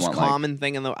pure." like the I most want, like- common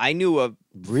thing in the. I knew a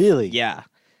Really? yeah.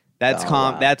 That's Oh,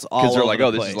 wow. That's all because they're over like, the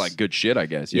 "Oh, this place. is like good shit," I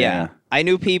guess. yeah. Yeah. I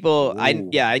knew people. I Ooh.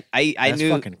 That's That's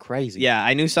knew fucking crazy. Yeah,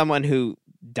 I knew someone who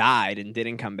died and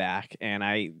didn't come back, and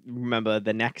I remember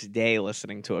the next day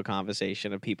listening to a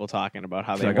conversation of people talking about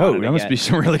how It's they like, wanted oh, to that must get- be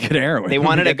some really good heroin. they Let me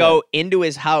wanted to get go into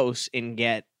his house and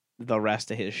get the rest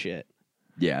of his shit.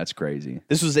 that. Yeah, that's crazy.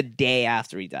 This was a day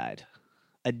after he died.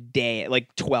 A day,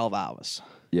 like 12 hours.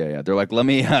 Yeah, yeah. They're like, let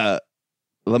me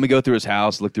go through his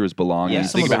house, look through his belongings, Yeah.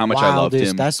 think Some of about how the much I loved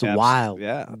wildest- him. That's Abs- wild.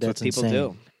 Yeah, that's That's what people insane.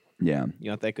 do. Yeah, You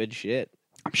want that good shit.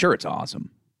 I'm sure it's awesome.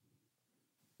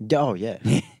 Oh yeah.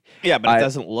 Yeah, but I- it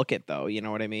doesn't look it though. You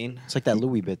know what I mean? It's like that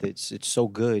Louis bit. It's so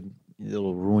good,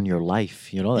 it'll ruin your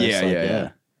life. You know? That's Yeah, like, yeah.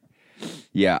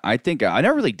 Yeah, I think I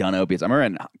never really done opiates. I remember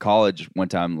in college one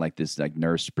time, like this like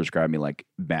nurse prescribed me like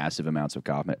massive amounts of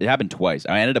cough. It happened twice.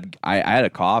 I had a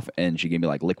cough and she gave me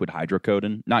like liquid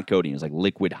hydrocodone, not codeine. It was like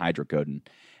liquid hydrocodone.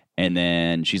 And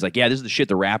then she's like, "Yeah, this is the shit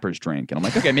the rappers drink." And I'm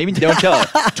like, "Okay, maybe don't tell a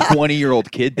 20-year-old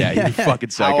kid that, you fucking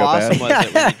How awesome psychopath." was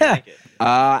it when you drank it?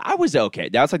 I was okay.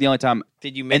 That was like the only time.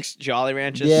 Did you mix Jolly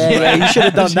Ranchers? Yeah, you should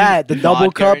have done that. The double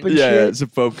Vodka cup and- and Yeah, shit. some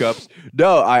foam cups.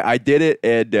 No, I did it,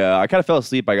 and I kind of fell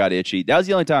asleep. I got itchy. That was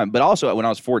the only time. But also, when I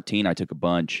was 14, I took a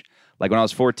bunch. Like when I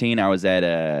was 14, I was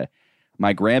at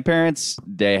my grandparents.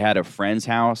 They had a friend's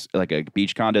house, like a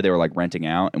beach condo. They were like renting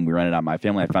out, and we rented out my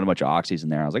family. I found a bunch of oxys in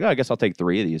there. I was like, oh, I guess I'll take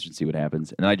 3 of these and see what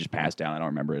happens. And then I just passed down. I don't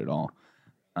remember it at all.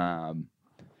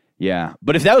 Yeah,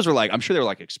 but if those were like, I'm sure they were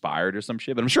like expired or some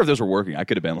shit. But I'm sure if those were working, I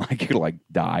could have been like, could have like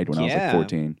died when I was like Yeah.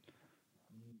 14.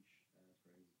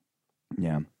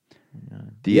 Yeah.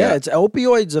 The, Yeah, it's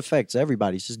opioids affects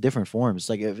everybody. It's just different forms. It's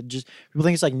like if it just people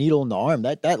think it's like needle in the arm.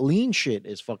 That lean shit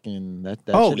is fucking that.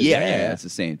 oh shit is yeah, bad. yeah, it's the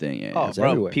same thing. Yeah, Oh, yeah. It's bro,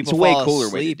 everywhere. people It's a way fall cooler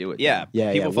way to asleep. do it, Yeah,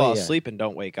 yeah. people Yeah, fall way, yeah. asleep and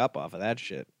don't wake up off of that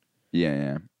shit.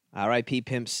 yeah. R.I.P.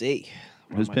 Pimp C.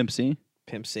 Who's Pimp C?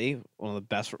 Pimp C, one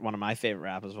of my favorite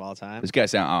rappers of all time. This guy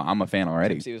sound. I'm a fan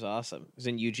already. Pimp C was awesome. He was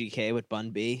in UGK with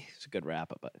Bun B. He's a good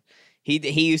rapper, but he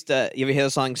used to. You ever hear the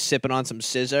song "Sipping on Some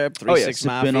Scissor"? 3 Oh yeah, 6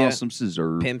 sipping Mafia. on some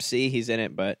scissor Pimp C, he's in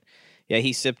it, but yeah,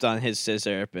 he sipped on his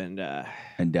scissor and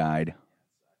and died.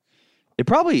 It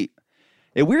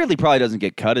weirdly probably doesn't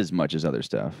get cut as much as other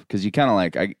stuff because you kind of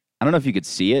like I don't know if you could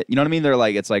see it. You know what I mean? They're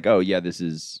like it's like oh yeah, this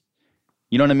is.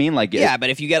 You know what I mean? Like yeah, but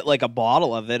if you get like a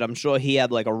bottle of it, I'm sure he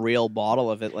had like a real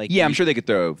bottle of it. Like yeah, I'm sure they could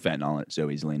throw fentanyl in it so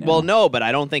easily now. Well, no, but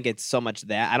I don't think it's so much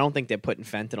that. I don't think they're putting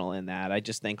fentanyl in that. I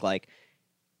just think like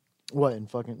What in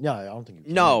fucking yeah? I don't think you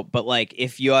can. no, but like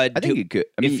if you're I think you could.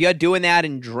 I mean, if you're doing that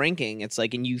and drinking, it's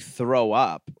like and you throw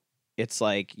up, it's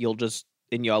like you'll just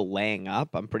and you're laying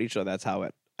up. I'm pretty sure that's how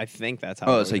it. I think that's how.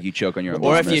 oh, it it's like you choke on your own.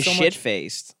 or if vomit. you're so shit much-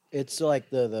 faced. It's like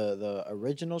the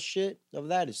original shit of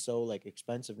that is so like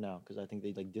expensive now because I think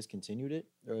they like discontinued it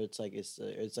or it's like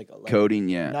codeine,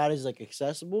 yeah. not as like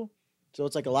accessible. So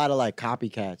it's like a lot of like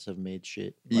copycats have made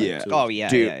shit. like, Yeah. too. Oh yeah,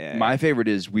 Dude, yeah. my favorite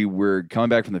is we were coming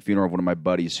back from the funeral of one of my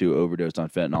buddies who overdosed on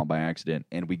fentanyl by accident,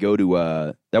 and we go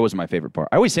to that was my favorite part.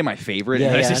 I always say my favorite, yeah,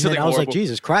 and I yeah. say And something then I was like, horrible.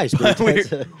 Jesus Christ, dude. we,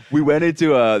 That's- we went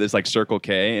into this like Circle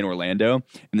K in Orlando,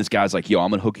 and this guy's like, "Yo, I'm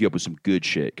gonna hook you up with some good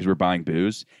shit because we're buying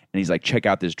booze." And he's like, "Check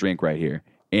out this drink right here."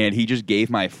 And he just gave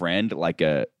my friend like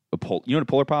a you know what a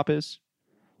Polar Pop is?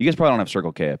 You guys probably don't have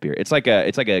Circle K up here. It's like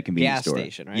a convenience Gas store.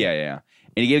 station, right? Yeah, yeah.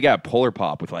 And he gave a guy a Polar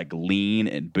Pop with like lean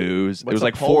and booze. What's it was a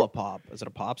like Polar 4. Pop? Is it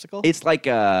a popsicle? It's like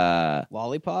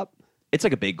Lollipop? it's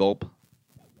like a big gulp.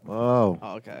 Whoa.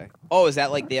 Oh, okay. Oh, is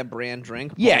that like their brand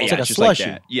drink? Yeah, It's yeah, like a it's just like slushie.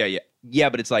 that. Yeah, yeah, yeah.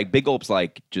 But it's like big gulp's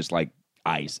like just like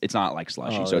ice. It's not like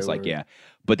slushy. Oh, so it's right, like right. yeah.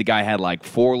 But the guy had like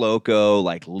 4 Loco,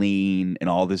 like lean, and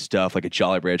all this stuff, like a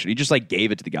Jolly Rancher. And he just like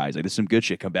gave it to the guy. He's like, "This is some good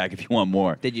shit. Come back if you want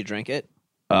more." Did you drink it?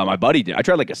 My buddy did. I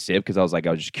tried like a sip because I was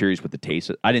just curious what the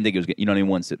taste. I didn't think it was. You know, what I mean,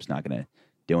 one sip's not gonna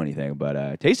do anything, but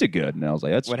it tasted good. And I was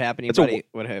like, "That's What happened to that's a- anybody?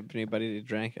 What happened to anybody that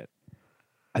drank it?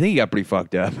 I think he got pretty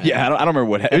fucked up. Yeah, I don't remember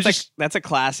what happened. It was just That's a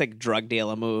classic drug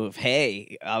dealer move.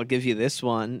 Hey, I'll give you this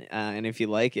one, and if you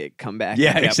like it, come back.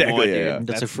 Yeah, and get exactly, more, yeah, dude. yeah.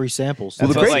 That's a free sample. That's the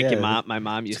what crazy- like yeah, my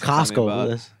mom used it's to tell me Costco. about.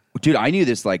 This. Dude, I knew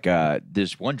this like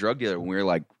this one drug dealer when we were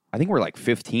like, I think we were like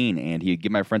 15, and he'd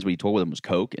give my friends what he told them was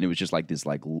coke, and it was just like this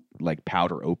like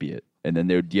powder opiate, and then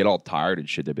they'd get all tired and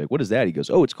shit. They'd be like, "What is that?" He goes,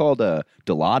 "Oh, it's called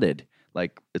Dilaudid,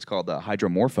 like it's called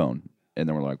hydromorphone." And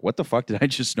then we're like, "What the fuck did I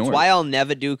just snort?" That's why I'll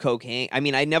never do cocaine. I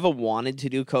mean, I never wanted to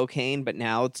do cocaine, but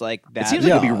now it's like that. It seems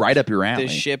like it'd be right up your alley. The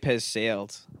ship has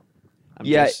sailed.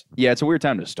 Yeah, it's a weird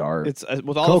time to start. It's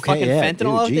with all the fucking fentanyl dude,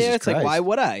 out Jesus there. It's like, Christ. why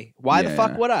would I? Why the Yeah.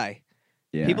 fuck would I?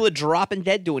 Yeah. People are dropping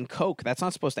dead doing coke. That's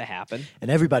not supposed to happen. And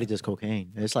everybody does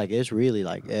cocaine. It's like it's really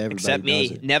like everybody Except does me.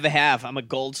 it. Never have. I'm a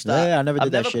gold star. Yeah, I never did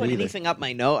I've that never shit put either. anything up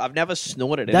my nose. I've never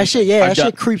snorted That anything. shit, yeah, I've that done-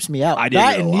 shit creeps me out. I did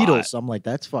That it a and lot. needles. I'm like,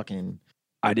 that's fucking.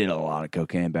 I did a lot of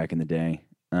cocaine back in the day.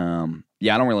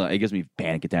 Yeah, I don't really. It gives me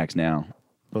panic attacks now.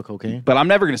 But cocaine. But I'm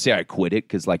never gonna say I quit it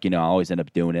because, like, I always end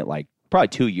up doing it. Like,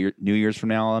 probably New Years from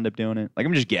now, I'll end up doing it. Like,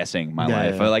 I'm just guessing my Yeah,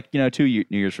 life. yeah. Like, New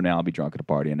Years from now, I'll be drunk at a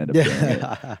party and end up doing it.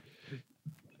 Yeah.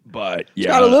 But yeah,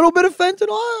 Got a little bit of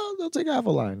fentanyl. They'll take half a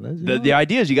line. the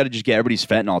idea is you got to just get everybody's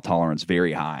fentanyl tolerance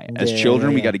very high. As Yeah,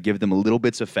 children, yeah, we yeah. got to give them a little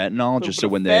bits of fentanyl just so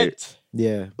when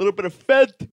Yeah. little bit of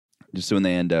fent. just so when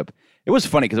they end up. It was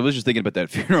funny because I was just thinking about that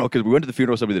funeral because we went to the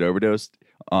funeral of somebody that overdosed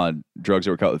on drugs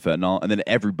that were cut with fentanyl, and then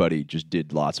everybody just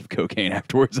did lots of cocaine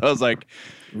afterwards. I was like,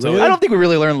 Really? I don't think we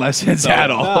really learned lessons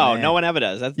at all. No, man. no one ever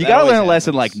does. That You that got to always learn a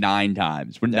lesson happens. like 9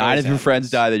 times. When That 9 always of your friends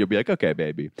happens. die, then you'll be like, okay,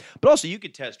 baby. But also, you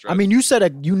could test drugs. I mean, you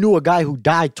said you knew a guy who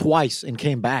died twice and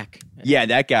came back. yeah,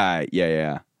 that guy.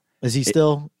 Yeah. Is he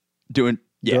still? Doing.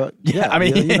 Yeah. Yeah, I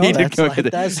mean, you know, he did that's go like- with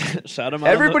it. that's- Shout him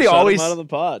Everybody out. always- Shout him out of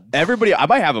the pod. Everybody, I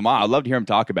might have him on. I'd love to hear him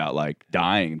talk about like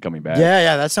dying and coming back.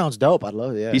 yeah, that sounds dope. I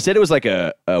love it. Yeah. He said it was like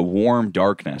a warm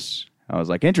darkness. I was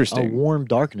like, a interesting. warm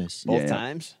darkness. Both Yeah.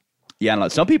 times. Yeah,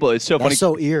 and some people, it's so funny. That's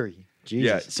so eerie. Jesus.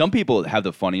 Yeah, some people have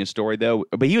the funniest story though,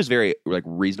 but he was very like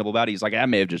reasonable about it. He's like, that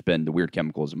may have just been the weird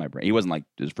chemicals in my brain. He wasn't like,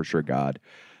 this is for sure God.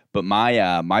 But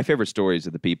my favorite stories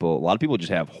of the people, a lot of people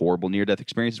just have horrible near death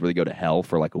experiences where they go to hell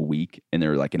for like a week and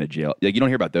they're like in a jail. Like you don't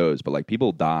hear about those, but like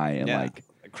people die and Yeah. like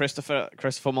Christopher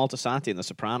Moltisanti in The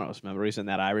Sopranos. Remember he's in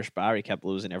that Irish bar. He kept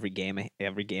losing every game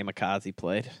of cards he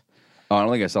played. oh, I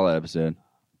don't think I saw that episode.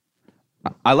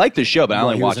 I like the show, but I What,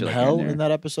 only he was watch it in like hell here and in there.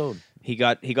 that episode. He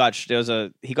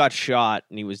got shot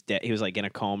and he was dead. He was like in a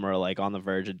coma or like on the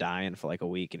verge of dying for like a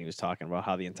week, and he was talking about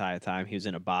how the entire time he was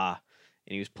in a bar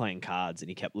and he was playing cards and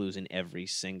he kept losing every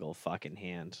single fucking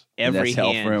hand. And Every that's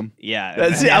hell hand. for him? Yeah.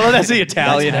 I love that's the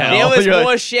Italian That's hell. There was You're like,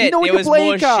 more shit. we There can was play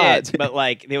more cards. shit. But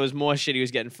like there was more shit he was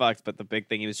getting fucked. But the big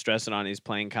thing he was stressing on is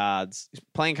playing cards. He's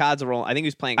playing cards are all I think he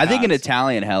was playing I cards. think an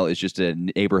Italian hell is just a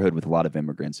neighborhood with a lot of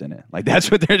immigrants in it. Like that's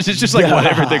what there's. It's just like what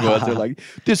everything was. They're like,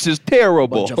 this is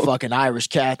terrible. Bunch of fucking Irish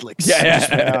Catholics.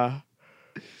 Yeah.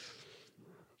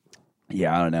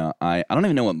 Yeah, I don't know. I don't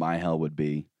even know what my hell would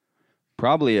be.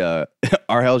 Probably our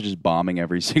hell's just bombing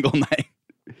every single night.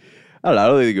 I don't know. I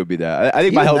don't think it would be that. I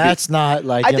think my Even hell would be. that's not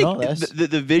like, I you think know, that's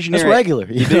the visionary regular.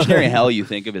 The visionary hell you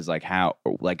think of is like how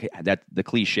like that the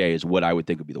cliche is what I would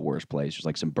think would be the worst place. Just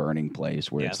like some burning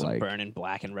place where yeah, it's some like burning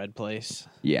black and red place.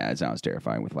 yeah, it sounds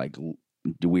terrifying with like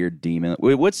weird demon.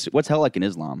 Wait, what's hell like in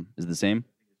Islam? Is it the same?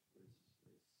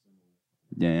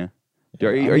 Yeah.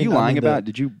 Are you, I mean, lying the- about?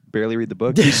 Did you barely read the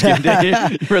book? You skimmed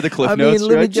it. You read the cliff I mean, notes. let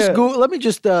You're me like, just yeah. go. Let me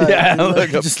just Yeah,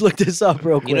 look up. just look this up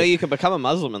real quick. You know, you can become a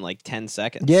Muslim in like 10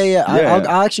 seconds. yeah. Yeah.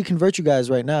 I'll actually convert you guys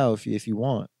right now if you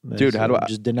want. Dude, how do I-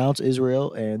 just denounce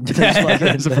Israel and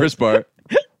That's the first part.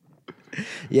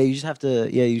 Yeah, you just have to.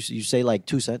 Yeah, you say like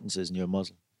 2 sentences and you're a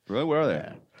Muslim. Really? Where are they?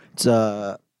 It's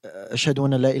Ashhadu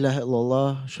an la ilaha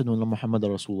illallah, Ashhadu anna Muhammad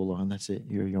Rasulullah, and that's it.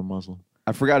 You're a Muslim.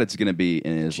 I forgot it's gonna be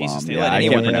in Islam. Jesus, they yeah, let I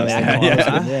anyone can't in pronounce that that.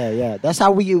 close, Yeah. huh? Yeah. That's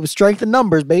how we strengthen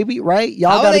numbers, baby. Right? Y'all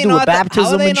How are got to they do not with the- baptism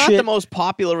How are they and not shit. the most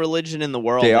popular religion in the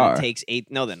world? They and are. It takes 8.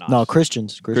 No, they're not. No,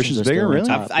 Christians. Christians are bigger, still on really?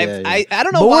 top. I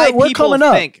don't know But why we're people coming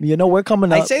up. think. You know, we're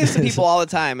coming up. I say this to people all the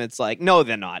time. It's like, no,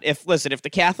 they're not. If the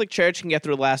Catholic Church can get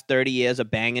through the last 30 years of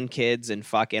banging kids and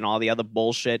fucking all the other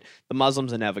bullshit, the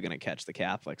Muslims are never going to catch the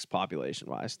Catholics population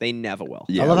wise. They never will.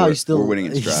 Yeah, I love how we're winning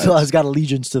in he strides. still has got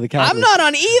allegiance to the Catholic. I'm not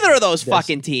on either of those That's-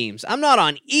 fucking teams. I'm not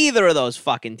on either of those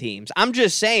fucking teams. I'm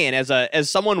just saying, as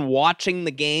someone watching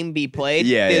the game be played,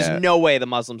 Yeah, there's yeah. no way the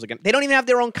Muslims are gonna. They don't even have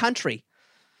their own country.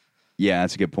 Yeah,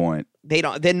 that's a good point. They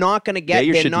don't. They're not gonna get. Get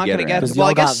your They're shit not gonna together, get. because Well, I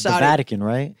y'all got guess the Saudi. Vatican,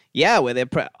 right? Yeah, where they're.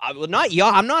 Well, not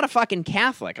y'all. I'm not a fucking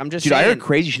Catholic. I'm just Dude, I saying. heard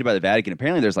crazy shit about the Vatican.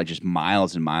 Apparently, there's like just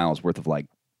miles and miles worth of like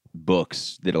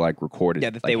books that are like recorded, Yeah,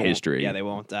 that like they won't. history. Yeah, they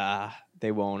won't.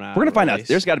 They won't. We're gonna find out. release.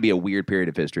 There's got to be a weird period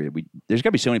of history. There's got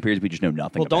to be so many periods we just know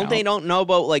nothing. Well, don't about. they don't know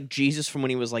about like Jesus from when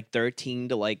he was like 13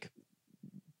 to like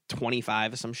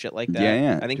 25 or some shit like that.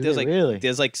 Yeah. I think Do there's they like really?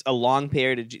 there's like a long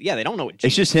period of they don't know what Jesus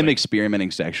It's just him is.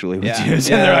 experimenting sexually with Yeah. dudes.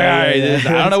 Yeah, And they're like, yeah, all right, yeah.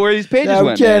 I don't know where these pages Yeah, we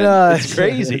went, can't, man. It's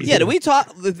crazy. Yeah, do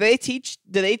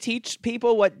they teach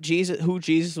people who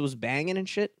Jesus was banging and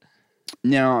shit?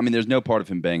 No, I mean, there's no part of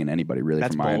him banging anybody, really,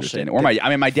 That's from my bullshit.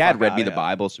 understanding. My dad Fuck read me outta the here.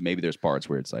 Bible, so maybe there's parts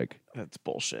where it's like, That's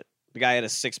bullshit. The guy had a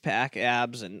 6-pack,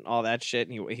 abs, and all that shit.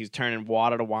 And he's turning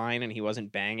water to wine, and he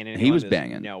wasn't banging anyone. He was There's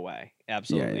banging. No way.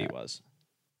 Absolutely, Yeah. he was.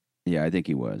 yeah, I think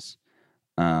he was.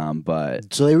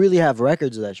 But So they really have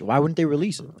records of that shit. Why wouldn't they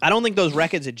release it? I don't think those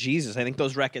records are Jesus. I think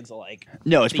those records are like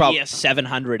no, it's the probably year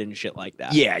 700 and shit like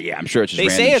that. yeah. I'm sure it's just They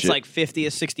random say it's shit. like 50 or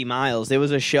 60 miles. There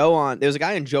was a show on. There was a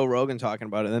guy in Joe Rogan talking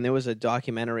about it. And then there was a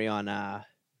documentary on.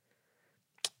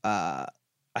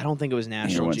 I don't think it was Here,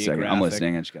 National one Geographic. second. I'm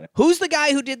listening. I just gotta. Who's the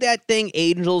guy who did that thing,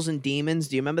 Angels and Demons?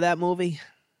 Do you remember that movie?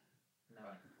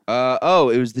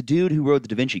 It was the dude who wrote the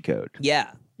Da Vinci Code.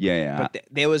 Yeah, Yeah. but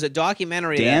there was a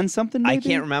documentary. Dan that, something. I Maybe?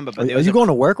 can't remember, but Are there was you a going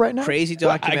to work right now? crazy Well,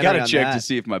 I documentary. gotta on check that. to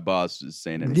see if my boss is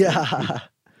saying anything. Yeah.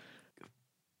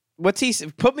 What's he?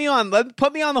 Put me on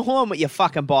the horn with your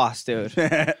fucking boss, dude.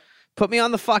 Put me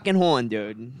on the fucking horn,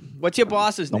 dude. What's your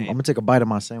boss's I'm name? gonna take a bite of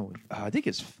my sandwich. I think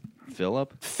it's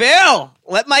Philip. Phil,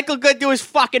 let Michael Good do his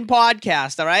fucking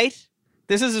podcast, all right?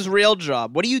 This is his real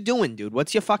job. What are you doing, dude?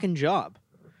 What's your fucking job?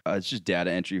 It's just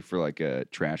data entry for like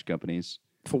trash companies.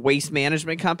 For waste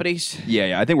management companies?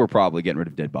 Yeah. I think we're probably getting rid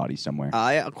of dead bodies somewhere.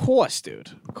 Yeah, of course, dude.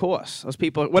 Of course. Those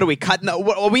people, what are we cutting?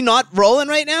 Are we not rolling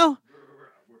right now?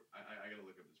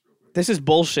 This is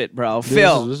bullshit, bro.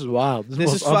 Phil, This is wild. this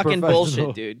is most fucking unprofessional.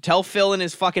 bullshit, dude. Tell Phil and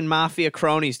his fucking mafia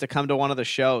cronies to come to one of the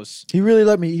shows. He really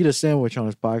let me eat a sandwich on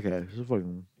his podcast. This is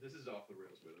fucking...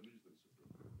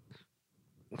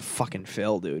 Fucking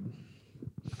Phil, dude.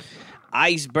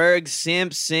 Iceberg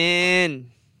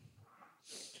Simpson.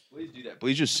 Please do that.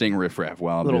 Please just sing Riff Raff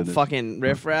while I'm Little doing this. fucking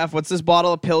riffraff. What's this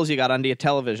bottle of pills you got under your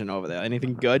television over there?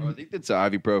 Anything good? I think that's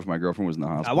ibuprofen. My girlfriend was in the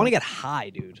hospital. I want to get high,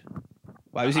 dude.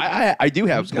 Why was he I do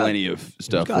have He's got- plenty of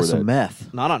stuff Got for some that.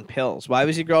 meth. not on pills? Why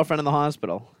was your girlfriend in the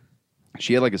hospital?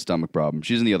 She had like a stomach problem.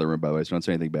 She's in the other room, by the way, so don't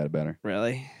say anything bad about her.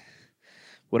 Really?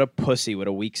 What a pussy with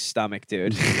a weak stomach,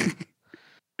 dude.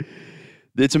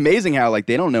 It's amazing how like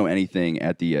they don't know anything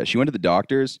at the. She went to the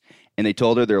doctors and they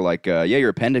told her they're like, yeah, your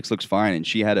appendix looks fine, and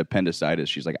she had appendicitis.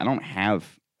 She's like, I don't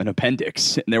have an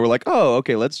appendix, and they were like, oh,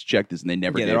 okay, let's check this, and they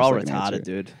never. Yeah, gave they're us, all like, an answer. retarded,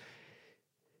 dude.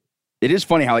 It is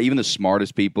funny how even the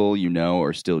smartest people you know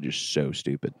are still just so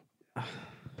stupid.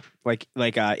 Like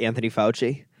Anthony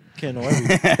Fauci. Can't know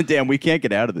everything. Damn, we can't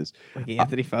get out of this. Like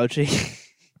Anthony Fauci.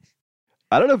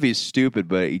 I don't know if he's stupid,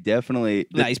 but he definitely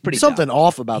No, he's pretty Something dumb.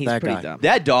 off about He's that pretty guy. dumb.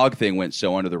 that dog thing went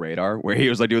so under the radar, where he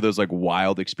was like doing those like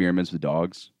wild experiments with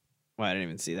dogs. Well, I didn't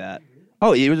even see that.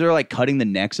 Oh, he was there like cutting the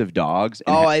necks of dogs.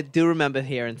 And Oh, I do remember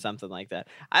hearing something like that.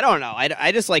 I don't know.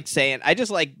 I just like saying, I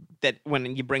just like that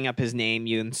when you bring up his name,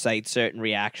 you incite certain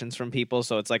reactions from people.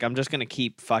 So it's like, I'm just going to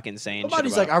keep fucking saying shit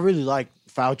Somebody's about like, I really like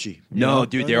Fauci. You no, know?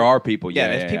 dude, there are people. Yeah,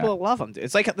 Yeah, there's people that love him.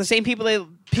 It's like the same people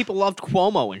people loved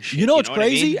Cuomo and shit. You know what's what I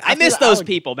crazy? mean? I After miss the those alleg-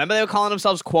 people. Remember they were calling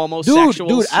themselves Cuomo Dude,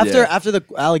 sexuals? after the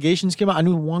allegations came out, I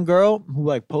knew one girl who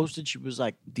like posted. She was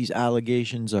like, "These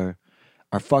allegations are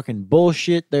fucking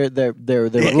bullshit. They're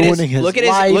ruining his look at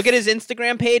life." look at his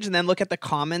Instagram page and then look at the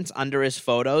comments under his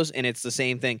photos, and it's the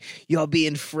same thing. You're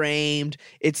being framed.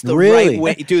 It's the Really? right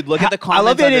way, dude. Look at the I comments.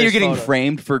 love the under idea you're his getting photo.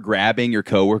 framed for grabbing your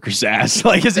coworker's ass,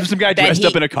 like as if some guy That dressed he-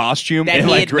 up in a costume that and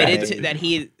he like admitted grabbed- to, that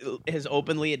he has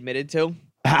openly admitted to.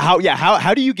 How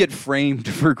do you get framed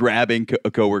for grabbing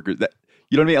a coworker? That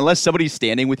you know what I mean? Unless somebody's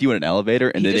standing with you in an elevator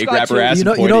and He then just they got grab her too- ass. you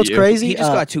know, and you point know at what's crazy? He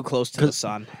just got too close to the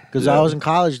sun. Because I was in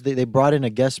college, they brought in a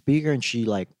guest speaker, and she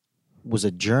like was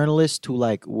a journalist who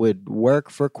like would work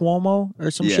for Cuomo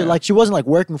or some Yeah. shit. Like she wasn't like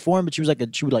working for him, but she was like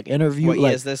she would like interview. What year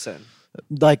like, is this in?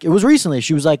 like it was recently.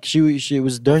 She was like she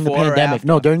was during Before or the pandemic. after?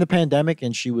 No, during the pandemic,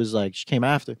 and she was like she came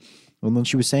after. And then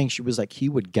she was saying she was like he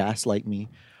would gaslight me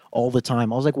all the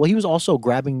time. I was like, well, he was also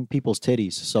grabbing people's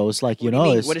titties, so it's like you What do know,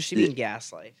 mean? it's, What does she mean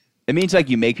gaslight? It means like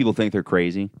you make people think they're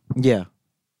crazy. yeah.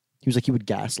 He was like he would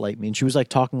gaslight me, and she was like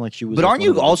talking like she was. But like, aren't one you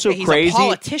of the- also He's crazy? a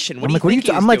politician. What I'm do like, you what are you?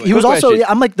 think I'm like, doing? he was Quick also. question. Yeah,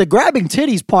 I'm like, the grabbing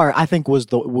titties part. I think was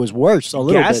worse a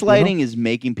little bit. Gaslighting you know? is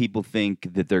making people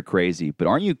think that they're crazy. But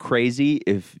aren't you crazy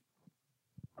if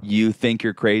you think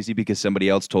you're crazy because somebody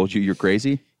else told you you're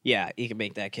crazy? Yeah, you can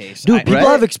make that case. Dude, people Right?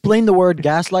 have explained the word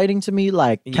gaslighting to me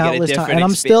like You get a countless times, different and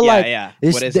I'm expe- still yeah, like, yeah.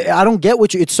 it's- What is it? I don't get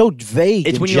what you. It's so vague.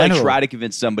 It's in when you like general. try to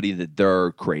convince somebody that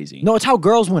they're crazy. No, it's how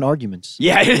girls win arguments.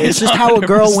 Yeah, It's just how a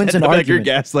girl wins an 100% like argument.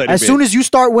 You're gaslighting As me. soon as you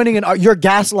start winning you're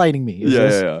gaslighting me. It's yeah,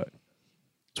 just- yeah.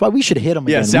 That's why we should hit them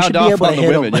Yeah, again. We sound should be off able on to the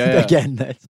hit women, them yeah, yeah.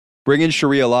 again. Bring in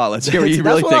Sharia law. Let's hear what you That's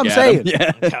really what think. I'm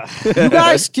Adam. Yeah. You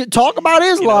guys talk about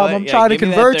Islam. You know what? I'm Yeah, trying to give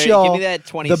me that convert 30 y'all. Give me that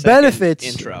 20 the second benefits.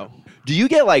 intro. Do you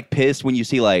get like pissed when you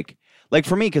see like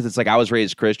for me, because it's like I was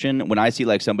raised Christian. When I see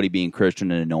like somebody being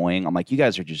Christian and annoying, I'm like, you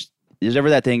guys are just. There's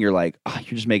ever that thing you're like, oh,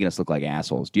 you're just making us look like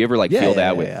assholes. Do you ever like feel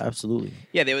that with? Yeah, absolutely.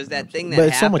 Yeah, there was that thing that But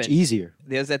it's so happened. much easier.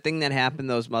 There's that thing that happened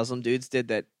those Muslim dudes did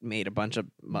that made a bunch of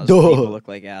Muslim Duh. people look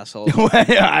like assholes.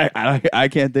 I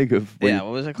can't think of. Yeah,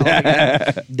 what was it called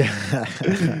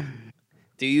again?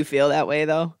 Do you feel that way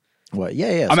though? What?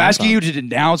 Yeah. I'm asking you to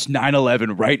denounce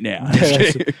 9/11 right now.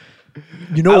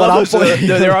 You know what? I'm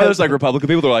There are those like Republican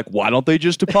people that are like, why don't they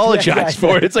just apologize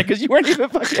for it? It's like, because you weren't even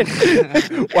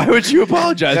fucking. Why would you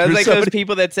apologize? That for was like those somebody?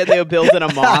 people that said they were building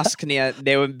a mosque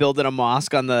they were building a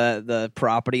mosque on the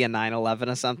property on 9/11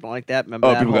 or something like that. Remember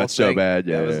Oh, that people whole got so thing? bad.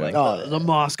 Yeah, It was yeah. like Oh, the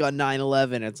mosque on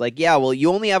 9/11. It's like, yeah, well,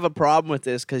 you only have a problem with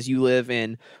this because you live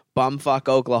in bumfuck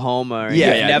Oklahoma. And Yeah,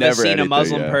 you've yeah, never never seen a anything,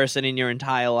 Muslim yeah. person in your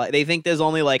entire life. They think there's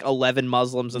only like 11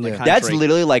 Muslims in the Yeah. country. That's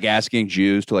literally like asking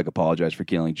Jews to like apologize for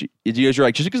killing Jews. Are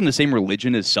like, just because in the same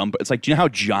religion as some, it's like, do you know how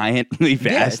giantly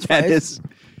vast that is?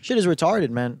 Shit is retarded,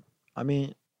 man. I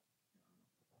mean,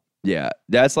 Yeah,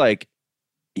 that's like,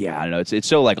 yeah, I don't know. It's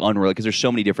so like unreal because there's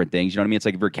so many different things. You know what I mean? It's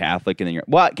like if you're Catholic and then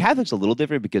Catholic's a little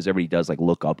different because everybody does like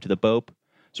look up to the Pope.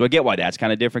 So I get why that's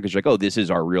kind of different because you're like, oh, this is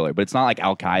our ruler, but it's not like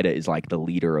Al Qaeda is like the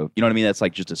leader of. You know what I mean? That's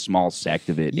like just a small sect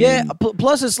of it. yeah. And-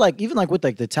 Plus, it's like even like with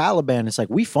like the Taliban, it's like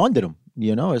we funded them.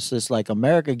 You know, it's just like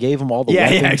America gave them all the Yeah,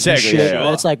 yeah, weapons and exactly, shit. yeah,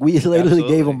 yeah. It's like we literally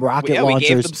gave them rocket we launchers.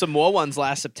 gave them some more ones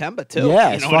last September too. Yeah,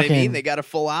 you it's know what I fucking- mean? They got a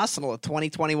full arsenal of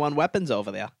 2021 weapons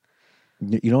over there.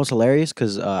 You know what's hilarious?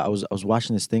 Because I was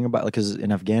watching this thing about like because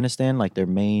in Afghanistan, like their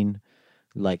main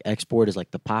like export is like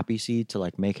the poppy seed to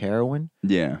like make heroin.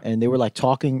 yeah. And they were like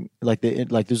talking like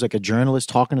there's like a journalist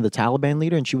talking to the Taliban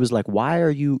leader, and she was like, "Why are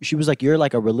you?" She was like, "You're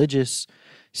like a religious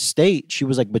state." She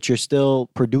was like, "But you're still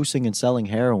producing and selling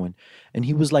heroin." And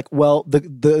he was like, "Well,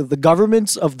 the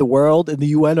governments of the world and the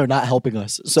UN are not helping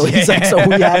us, so he's like, so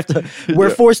we have to. We're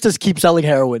forced to keep selling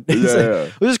heroin." He's like, Yeah.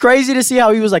 it was crazy to see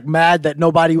how he was like mad that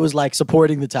nobody was like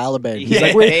supporting the Taliban. He's Yeah,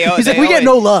 like, we they owe- he's like, they we owe get it.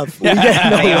 no love. We get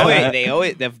no They owe love. it. They owe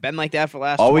it. They've been like that for the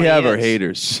last. All we 20 have are years.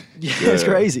 haters. Yeah, it's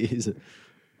crazy. He's like,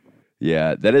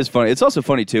 Yeah, that is funny. It's also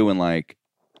funny too when like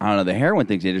I don't know, the heroin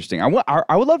thing's interesting. I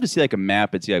would love to see like a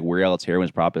map and see like where else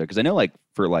heroin's popular because I know like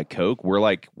for like Coke, we're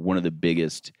like one of the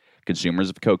biggest consumers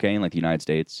of cocaine, like the United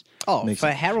States. Oh, Makes for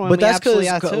sense. heroin, but we that's absolutely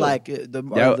are because too. like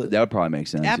That would probably make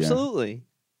sense. yeah. absolutely.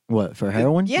 what for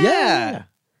heroin? Yeah.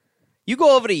 You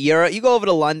go over to Europe. You go over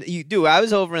to London. You do. I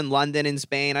was over in London and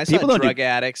Spain. I saw People don't drug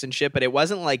addicts and shit, but it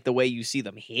wasn't like the way you see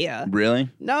them here. Really?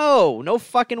 No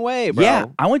fucking way, bro. Yeah,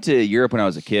 I went to Europe when I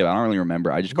was a kid. I don't really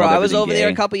remember. I just Bro, called I was everything over there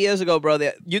gay. a couple years ago, bro.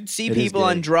 You'd see It is people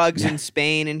on gay. drugs in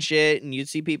Spain and shit, and you'd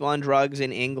see people on drugs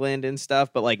in England and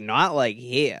stuff, but like not like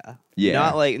here. Yeah.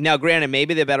 Not like now. Granted,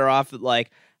 maybe they're better off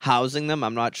like housing them.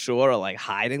 I'm not sure, or like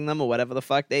hiding them, or whatever the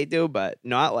fuck they do, but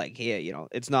not like here. You know,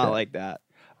 it's not like that.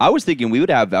 I was thinking we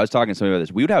would have. I was talking to somebody about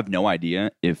this. We would have no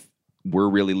idea if we're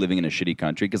really living in a shitty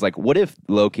country. Because like, what if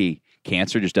low-key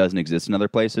cancer just doesn't exist in other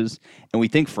places, and we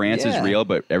think France is Yeah. real,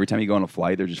 but every time you go on a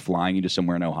flight, they're just flying you to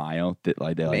somewhere in Ohio that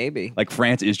like they Maybe. like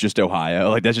France is just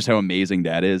Ohio. Like that's just how amazing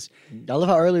that is. I love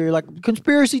how earlier you're like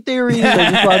conspiracy theories.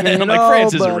 They're just fucking, I'm like,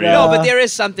 France isn't real. No, but there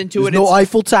is something to there's it. no It's-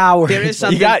 Eiffel Tower. there is It's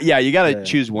something- You got to Yeah.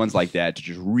 choose ones like that to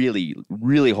just really,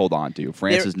 really hold on to.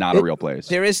 France There- is not a real place.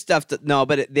 There is stuff that no,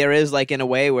 but there is like in a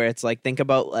way where it's like think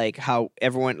about like how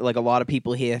everyone like a lot of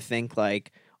people here think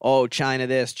like, oh, China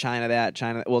this, China that,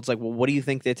 China. Well, it's like, well, what do you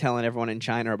think they're telling everyone in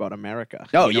China about America?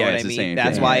 Oh, you know yeah, what it's I the mean. same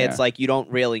That's thing, why yeah, it's yeah. like you don't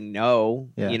really know.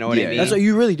 Yeah. You know what I Yeah, mean? That's what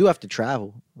you really do have to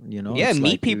travel. You know, Yeah, It's meet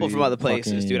like people you from other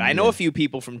places, dude. fucking- I know yeah. a few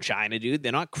people from China, dude.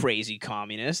 They're not crazy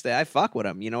communists. I fuck with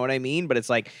them. You know what I mean? But it's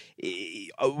like,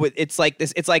 it's like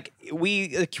this. It's like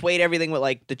we equate everything with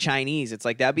like the Chinese. It's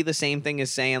like that'd be the same thing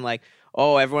as saying like,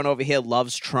 oh, everyone over here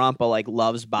loves Trump or like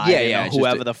loves Biden Yeah, yeah, or it's just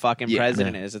whoever a- the fucking yeah.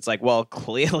 president is. It's like, well,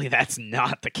 clearly that's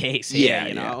not the case here. Yeah,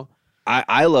 you yeah. know.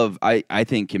 I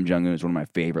think Kim Jong Un is one of my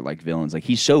favorite like villains. Like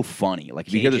he's so funny. Like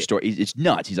if you hear the KJ. story, it's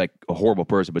nuts. He's like a horrible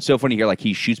person, but so funny to hear like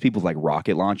he shoots people with like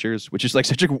rocket launchers, which is like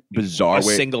such a bizarre A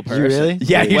way. single Is he person. really?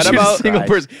 Yeah, he What shoots about- a single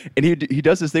Christ. person, and he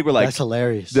does this thing where like That's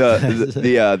hilarious.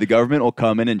 the government will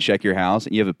come in and check your house,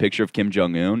 and you have a picture of Kim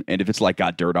Jong Un, and if it's like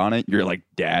got dirt on it, your like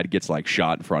dad gets like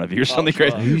shot in front of you or something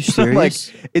fuck. crazy. Are you Like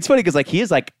serious? it's funny because like he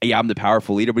is like yeah I'm the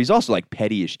powerful leader, but he's also like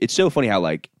pettyish. It's so funny how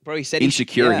like Bro, he said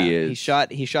insecure he He is. shot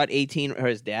 18. Or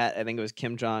his dad, I think it was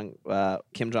Kim Jong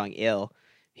Il.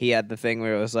 he had the thing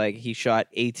where it was like he shot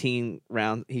 18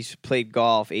 rounds. He played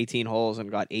golf 18 holes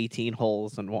and got 18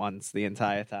 holes in once the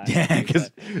entire time. Yeah, because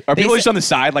They are people said- just on the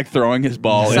side like throwing his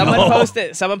ball? in? Someone Oh.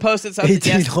 posted something.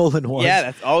 18 hole in one.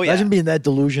 Yeah, yeah. Imagine being that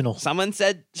delusional. Someone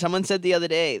said the other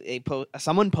day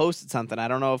someone posted something. I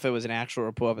don't know if it was an actual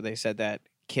report, but they said that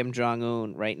Kim Jong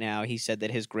Un right now. He said that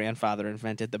his grandfather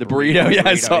invented the burrito. Yeah,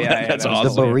 I saw that. That's The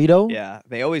awesome. burrito. Yeah,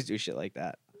 they always do shit like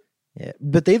that. Yeah,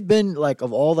 but they've been like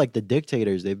of all like the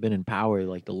dictators, they've been in power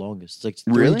like the longest. It's like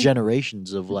three Really?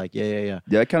 generations of like yeah. Yeah,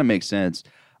 that kind of makes sense.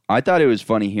 I thought it was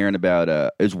funny hearing about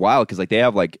it was wild because like they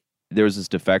have like there was this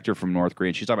defector from North Korea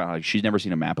and she's talking about like she's never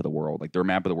seen a map of the world. Like their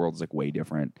map of the world is like way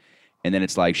different. And then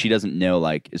it's like she doesn't know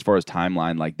like as far as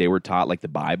timeline, like they were taught like the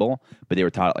Bible, but they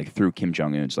were taught like through Kim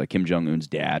Jong Un. So like Kim Jong Un's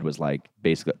dad was like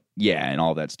basically and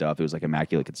all that stuff. It was like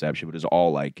immaculate conception, but it was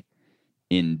all like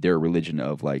in their religion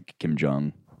of like Kim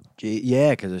Jong.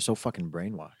 Yeah, because they're so fucking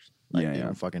brainwashed. Like, Yeah, they yeah.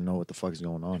 don't fucking know what the fuck is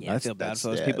going on. Yeah, I feel bad for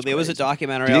those yeah, people. it's There was a crazy.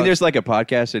 documentary. Do you think I was- there's like a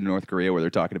podcast in North Korea where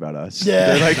they're talking about us? Yeah.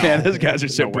 They're like, man, No. those guys are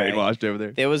so No way. brainwashed over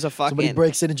there. there was a Somebody fucking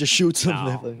breaks in and just shoots them.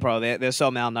 No, bro, they're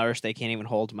so malnourished they can't even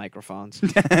hold microphones.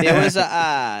 There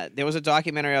was a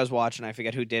documentary I was watching. I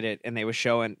forget who did it, and they were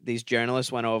showing these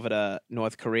journalists went over to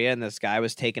North Korea, and this guy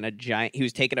was taking he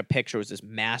was taking a picture. It was this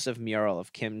massive mural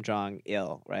of Kim Jong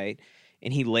Il, right?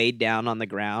 And he laid down on the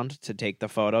ground to take the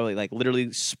photo. He like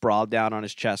literally sprawled down on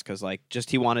his chest because like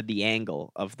just he wanted the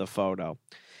angle of the photo,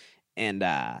 and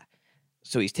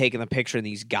so he's taking the picture, and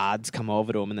these gods come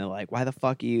over to him, and they're like, "Why the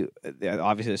fuck are you?"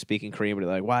 Obviously, they're speaking Korean, but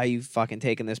they're like, "Why are you fucking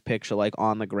taking this picture like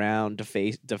on the ground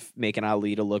to make an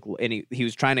Ali to look?" And he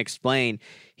was trying to explain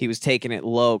he was taking it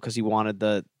low because he wanted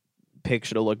the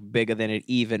picture to look bigger than it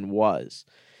even was.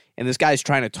 And this guy's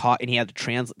trying to talk, and he had to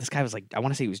translate. This guy was like, I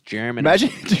want to say he was German. Imagine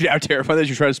dude, how terrifying that is.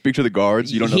 You're trying to speak to the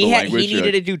guards. You don't know the language. He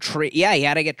needed to do he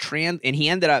had to get and he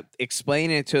ended up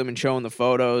explaining it to him and showing the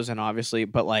photos, and obviously,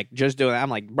 but like just doing that, I'm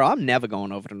like, bro, I'm never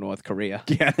going over to North Korea.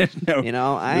 Yeah, there's no. You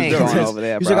know, I There's ain't no going sense. over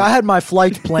there, He's bro. like, I had my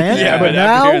flight planned, Yeah, but but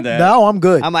after hearing that- now I'm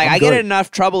good. I'm like, I good. get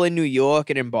enough trouble in New York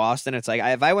and in Boston. It's like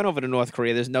if I went over to North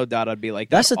Korea, there's no doubt I'd be like,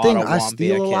 That's the that thing. Otto I Warmbier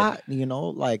steal a kid. lot, you know,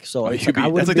 like so. Oh, it's you'd like, I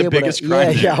be- wouldn't that's like be the able biggest to,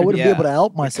 crime. Yeah, I wouldn't Yeah. be able to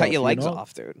help myself. Cut your you legs know?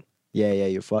 off, dude. Yeah,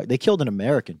 you're fucked. They killed an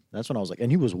American. That's when I was like, and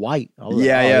he was white. I was like,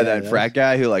 Yeah, oh, yeah, that that's- frat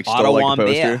guy who like Otto stole like a Warmbier.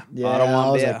 poster. Yeah, Otto I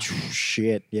was Warmbier. like,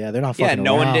 shit. Yeah, they're not Yeah, fucking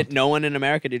no around. one in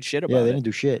America did shit about Yeah, they it. didn't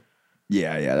do shit.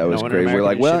 Yeah, that No was one in crazy. We're America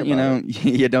like, did well, shit you know, about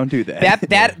you don't do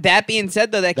that. That being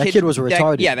said, though, that Kid was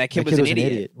retarded. that kid was an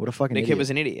idiot. What a fucking That idiot. kid was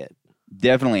an idiot.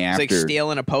 Definitely It's after. like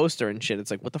stealing a poster and shit. It's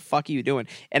like, what the fuck are you doing?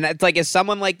 And it's like, as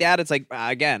someone like that, it's like,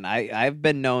 again, I've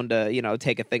been known to,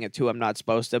 take a thing or two I'm not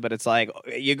supposed to, but it's like,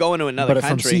 you're going to another but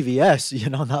country. from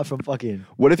CVS, not from fucking.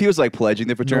 What if he was like pledging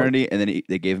the fraternity and then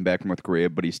they gave him back from North Korea,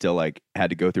 but he still like had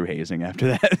to go through hazing after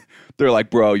that? They're like,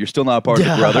 bro, you're still not a part of the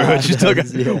Yeah, brotherhood. You still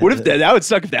yeah. What if that would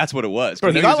suck if that's what it was? 'Cause Bro,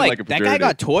 he then got was in, like, a that guy fraternity.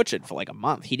 got tortured for like a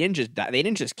month. He didn't just die. They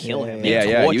didn't just kill him. They Yeah, he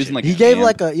was in tortured like He a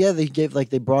gave camp.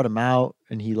 they brought him out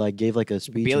and he like gave like a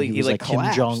speech. Really- and he, was like, like Kim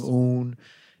collapsed. Jong Un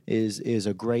is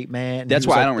a great man. That's He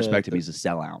was, why I like, don't the- respect him. the- He's a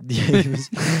sellout.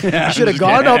 He should have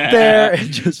gone up there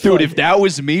and just Dude, fucking- if that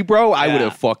was me, bro, I would Yeah.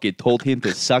 have fucking told him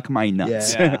to suck my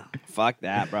nuts. Yeah. Yeah, fuck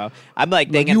that, bro. I'm like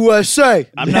like, thinking, USA,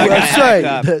 I'm not gonna USA. act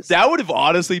up. That's- That would have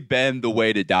honestly been the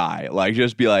way to die. Like,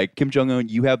 just be like, Kim Jong Un,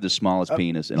 you have the smallest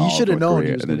penis in all He of should have North known Korea.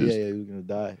 he was And then gonna, just- he was gonna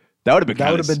die. That would have been That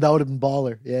kind would have been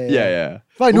baller. Yeah, Yeah.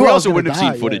 If I But knew we I was also gonna wouldn't have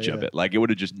die, seen footage yeah, of yeah. it. Like, it would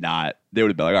have just not. They would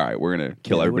have been like, all right, we're gonna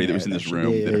kill Yeah, they everybody that wouldn't was in have this that shit.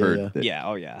 room Yeah, that yeah, heard. that- yeah,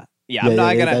 oh yeah. Yeah, Yeah, I'm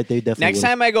not yeah, gonna. they definitely Next would've.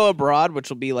 time I go abroad, which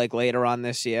will be like later on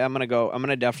this year, I'm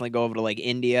gonna definitely go over to like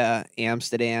India,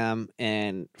 Amsterdam,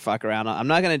 and fuck around. I'm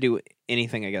not gonna do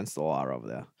anything against the law over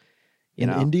there. You In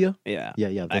know? India, Yeah.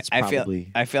 yeah, that's I feel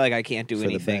probably. I feel like I can't do for the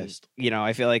anything. best.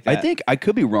 I feel like I that. think I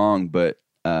could be wrong, but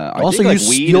I Also, think like you-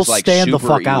 weed you'll is like stand the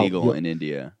super fuck out. illegal You'll- in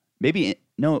India. Maybe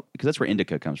no, because that's where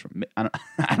indica comes from. I don't,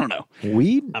 I don't know.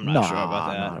 Weed? I'm not Nah, sure about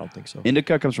that. No, I don't think so.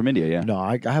 Indica comes from India. Yeah. No,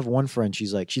 I have one friend.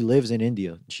 She's like, she lives in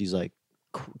India. She's like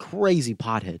crazy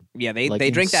pothead. yeah, they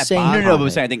like drink that insane. No, bomb. no, no. But I'm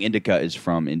Pothead. saying I think indica is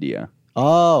from India.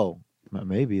 Oh,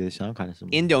 maybe they sound kind of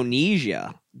similar.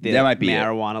 Indonesia. The That might be it.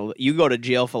 marijuana. You go to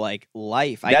jail for like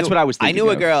life. That's what I was I thinking knew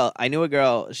a of. girl. I knew a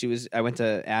girl. I went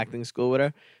to acting school with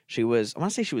her. She was. I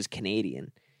want to say she was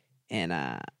Canadian, and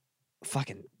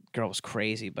fucking girl was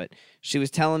crazy. But she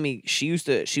was telling me she was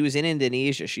in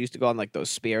Indonesia. She used to go on like those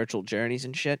spiritual journeys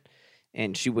and shit.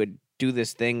 And she would do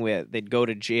this thing where they'd go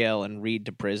to jail and read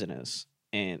to prisoners.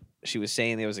 And she was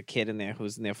saying there was a kid in there who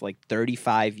was in there for like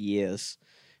 35 years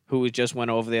who just went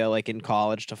over there like in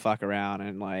college to fuck around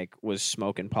and like was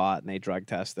smoking pot and they drug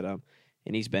tested him.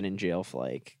 And he's been in jail for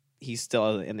like he's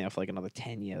still in there for like another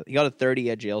 10 years. He got a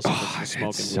 30-year jail sentence for That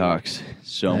smoking sucks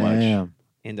so much. Damn.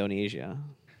 Indonesia.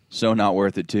 So not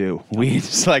worth it too. We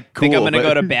just like cool. Think I'm gonna but-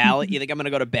 go to Bali? You think I'm gonna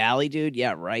go to Bali, dude?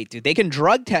 Yeah, right, dude. They can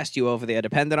drug test you over there.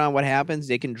 Depending on what happens,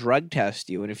 they can drug test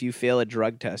you, and if you fail a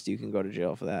drug test, you can go to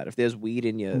jail for that. If there's weed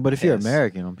in your But if you're piss.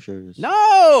 American, I'm sure. It's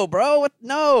no, bro, what?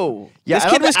 No. Yeah, this I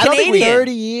kid don't was think- I don't think Canadian.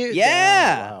 30 years.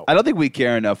 Yeah. Wow. I don't think we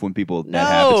care enough when people that No.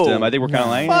 happens to them. I think we're kind of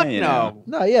like, Fuck you no. know.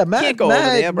 No, yeah, mad, Can't go mad,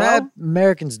 over there, bro. mad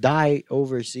Americans die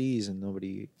overseas and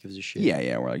nobody gives a shit.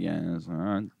 Yeah, we're like, yeah, it's all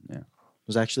right. Yeah. It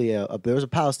was actually there was a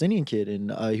Palestinian kid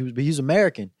and he was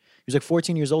American. He was like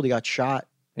 14 years old. He got shot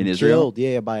In and Israel? killed,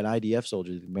 yeah, by an IDF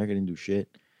soldier. The America didn't do shit.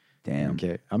 Damn.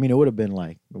 Okay, I mean, it would have been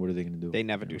like, what are they gonna do? They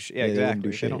never do shit. Yeah, Yeah, they wouldn't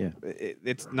exactly. do They shit, don't-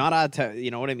 it's not our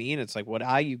you know what I mean? It's like, what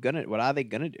are they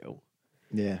gonna do?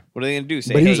 Yeah, What are they gonna do?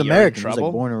 Say, but he hey, was you're in American. He was trouble?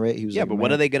 like born and raised. He was Yeah, like, but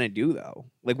what are American. they gonna do though?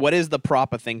 Like, what is the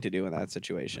proper thing to do in that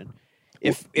situation?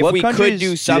 If What we could countries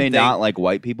do something, they not like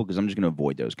white people? Because I'm just going to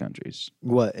avoid those countries.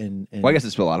 What in Well, I guess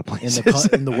it's a lot of in places.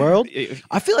 in the world?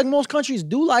 I feel like most countries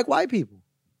do like white people.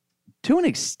 To an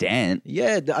extent.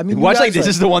 Yeah, I mean, you Watch like guys, this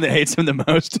is the one that hates them the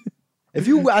most.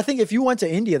 I think if you went to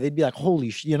India, they'd be like,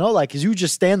 holy you know, like, cause you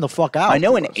just stand the fuck out. I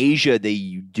know for in us. Asia they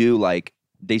do like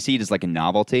they see it as like a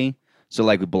novelty. So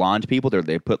like with blonde people,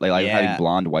 they put like Yeah. having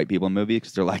blonde white people in movies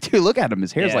because they're like, dude, look at him,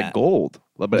 his hair's Yeah. like gold,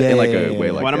 but Yeah, in like yeah, a yeah, way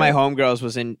yeah. like one of that. my homegirls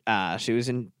was in. She was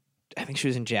in. I think she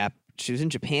was in She was in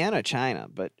Japan or China,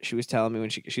 but she was telling me when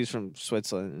she's from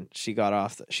Switzerland. And she got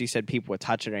off. She said people were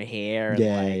touching her hair and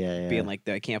Yeah, like yeah, yeah. being like,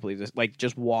 I can't believe this. Like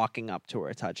just walking up to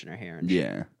her, touching her hair. And shit.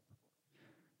 Yeah,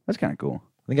 that's kind of cool.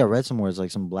 I think I read somewhere it's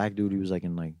like some black dude who was like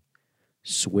in like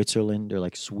Switzerland or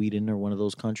like Sweden or one of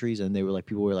those countries, and they were like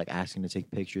people were like asking to take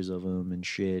pictures of him and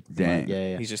shit. Dang. Like,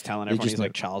 yeah, He's just telling They everyone just he's like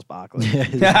know- Charles Barkley.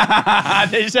 yeah.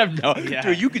 They just have no. Yeah.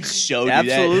 Dude, you could so do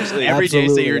Absolutely. that. Every day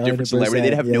say you're a Absolutely, different celebrity.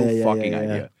 They'd have no 100%. Yeah, fucking yeah, yeah.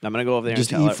 idea. I'm gonna go over there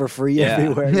Just and tell eat her. for free Yeah.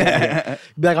 everywhere. Yeah.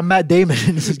 Be like, I'm Matt Damon.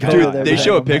 Just go over Dude, there, they be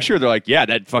show a like, I'm Matt- picture. They're like, yeah,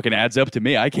 that fucking adds up to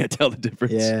me. I can't tell the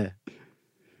difference. Yeah.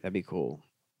 That'd be cool.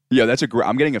 Yeah, that's a great.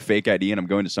 I'm getting a fake ID and I'm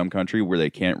going to some country where they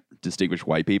can't distinguish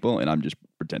white people, and I'm just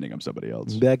pretending I'm somebody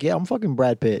else. Be like, yeah, I'm fucking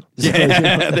Brad Pitt.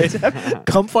 Yeah, they-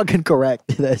 Come fucking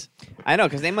correct. That's I know,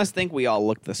 because they must think we all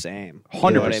look the same. You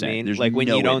know what I 100%. mean? There's Like when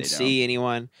no you way don't they see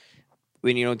anyone,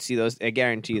 when you don't see those, I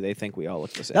guarantee you they think we all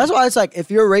look the same. That's why it's like if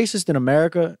you're racist in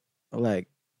America, like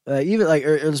even like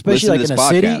or especially Listen to like in a this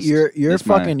city, podcast. you're It's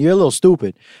mine. fucking you're a little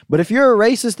stupid. But if you're a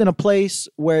racist in a place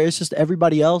where it's just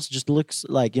everybody else just looks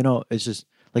like, you know, it's just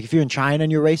like if you're in China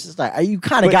and you're racist, like you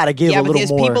kind of got to give yeah, a but little there's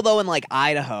more. people though in like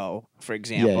Idaho, for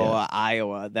example, yeah. or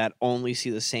Iowa, that only see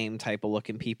the same type of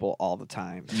looking people all the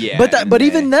time. Yeah, but and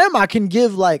even them, I can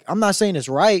give like I'm not saying it's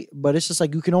right, but it's just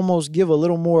like you can almost give a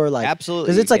little more like Absolutely,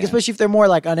 because it's you like can. especially if they're more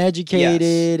like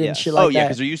uneducated and yes. shit like oh yeah, that.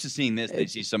 because they're used to seeing this. They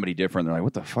see somebody different. They're like,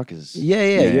 what the fuck is?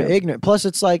 Yeah, you're ignorant. Plus,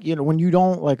 it's like, you know, when you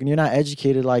don't like when you're not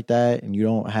educated like that and you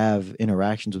don't have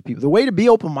interactions with people. The way to be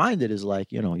open minded is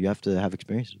like, you know, you have to have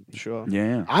experiences. Sure.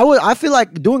 Yeah. I feel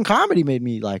like doing comedy made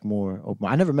me like more open.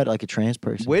 I never met like a trans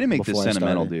person. Way to make this before I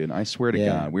sentimental, started. dude. I swear to Yeah.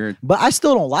 God, we're. But I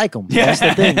still don't like them. That's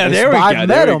the thing. there It's- we go. I've met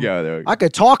There we them. go. There we go. I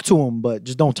could talk to them, but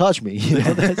just don't touch me. You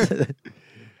know, that's-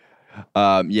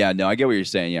 Yeah, no, I get what you're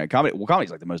saying. Yeah,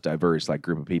 comedy's like the most diverse like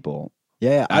group of people.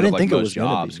 yeah, I out of, didn't like, think it most was gonna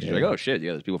jobs. be. 'Cause you're like, oh shit,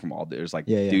 yeah, there's people from all. There's like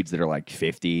Yeah, yeah. dudes that are like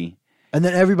 50. And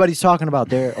then everybody's talking about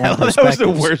their own that was perspectives. the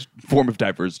worst form of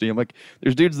diversity. I'm like,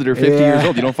 there's dudes that are 50 Yeah. years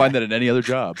old. You don't find that in any other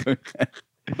job.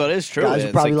 But it's true. Guys are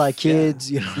It's probably like yeah.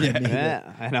 kids. You know what I mean?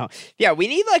 Yeah, I know. Yeah, we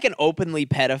need like an openly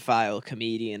pedophile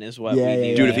comedian, is what Yeah, we yeah,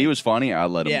 need. Dude, if he was funny, I'd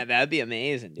let him. yeah, that'd be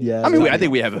amazing. Dude. Yeah, I mean, Yeah. I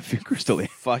think we have a few crystal.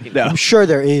 fucking. No. I'm sure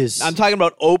there is. I'm talking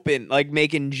about open, like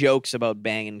making jokes about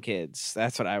banging kids.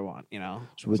 That's what I want. You know.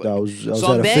 With- It's like, I was so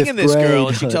I'm at a banging fifth this girl,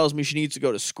 and grade. she tells me she needs to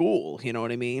go to school. You know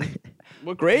what I mean?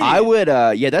 What grade? I would.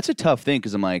 Yeah, that's a tough thing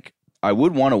because I'm like, I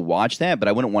would want to watch that, but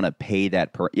I wouldn't want to pay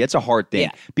that per. Yeah, it's a hard thing.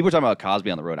 Yeah. People are talking about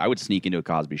Cosby on the road. I would sneak into a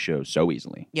Cosby show so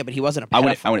easily. Yeah, but he wasn't a I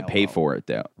pedophile. wouldn't pay though. for it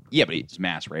though. Yeah, but it's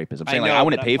mass rape. I'm I saying like know, I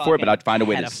wouldn't but pay I'm for it, but talking I'd find a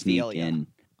way to sneak pedophilia. in.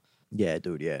 Yeah,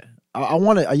 dude. Yeah, I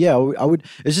want to. Yeah, I would.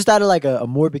 It's just out of like a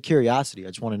morbid curiosity. I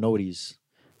just want to know what his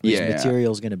Yeah.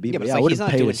 material is going to be. Yeah, but but yeah, it's I like wouldn't he's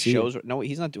not pay doing to see shows. it. No,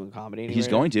 he's not doing comedy. Anymore. He's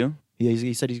going to.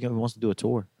 He said he wants to do a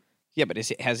tour, Yeah, but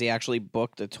has he actually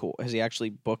booked a tour? Has he actually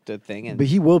booked a thing? And but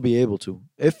he will be able to.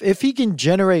 If he can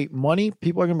generate money,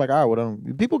 people are gonna be like, all right,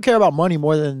 what? People care about money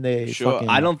more than they. Sure. Fucking,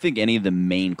 I don't think any of the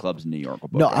main clubs in New York will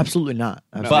book No, him. absolutely not.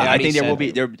 No, But they I already think there will said be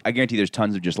it. there. I guarantee there's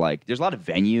tons of just like there's a lot of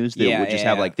venues that Yeah, would just yeah,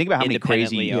 have yeah. like think about how many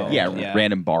crazy Independently owned, yeah.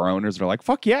 random bar owners that are like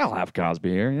fuck yeah I'll have Cosby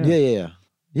here. Yeah, yeah, yeah.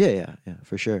 Yeah,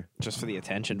 for sure. just for the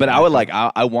attention. But I would factor.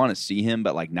 like I want to see him,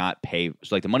 but like not pay.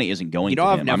 So like the money isn't going You know, to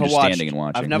I've him. never I'm just watched. standing and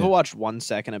watching. I've never watched 1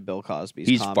 second of Bill Cosby's.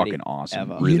 He's comedy fucking awesome.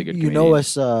 ever. Really good You know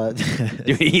comedian. us.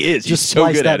 Dude, he is. He's Just so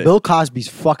slice good that. at it. Bill Cosby's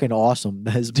fucking awesome.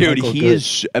 That's Dude, Michael he Good.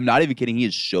 is. I'm not even kidding. He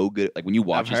is so good. Like when you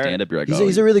watch I've his heard. stand up, you're like, He's, oh,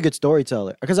 he's a really good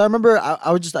storyteller. Because I remember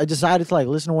I decided to like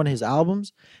listen to one of his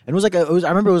albums, and it was like I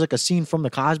remember it was like a scene from the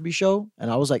Cosby Show, and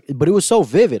I was like, but it was so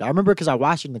vivid. I remember because I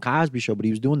watched it in the Cosby Show, but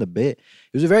he was doing the bit.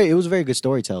 It was a very good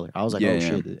storyteller. I was like, Yeah, oh yeah.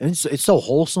 shit, and it's so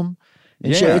wholesome.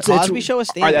 And Yeah. shit. It's Cosby Show is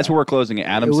all right, that's where we're closing it.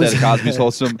 Adam It was- said Cosby's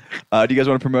wholesome. Do you guys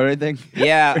want to promote anything?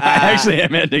 Yeah, I actually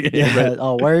am ending it. Yeah.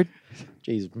 Oh, word.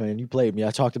 Jeez, man, you played me.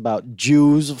 I talked about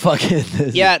Jews, fucking.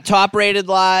 Yeah, top rated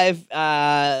live.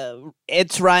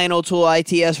 It's Ryan O'Toole,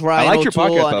 ITS Ryan I liked your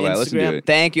O'Toole podcast, on by the way. I listened to Instagram. it.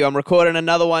 Thank you. I'm recording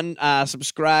another one.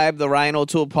 Subscribe the Ryan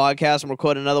O'Toole podcast. I'm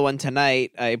recording another one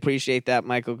tonight. I appreciate that,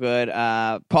 Michael Good.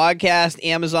 Podcast,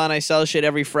 Amazon. I sell shit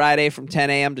every Friday from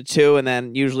 10 a.m. to 2, and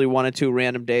then usually 1 or 2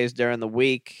 random days during the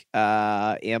week.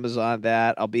 Amazon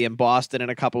that. I'll be in Boston in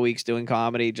a couple weeks doing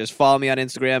comedy. Just follow me on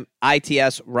Instagram,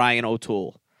 ITS Ryan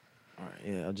O'Toole.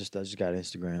 Yeah, I just got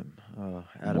Instagram.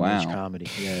 Adam Wow. H Comedy.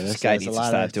 Yeah, This guy that's needs a to lot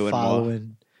start of doing more.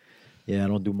 following. Yeah, I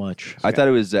don't do much. I thought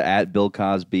it was at Bill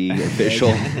Cosby official,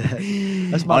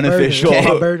 That's my unofficial. burner.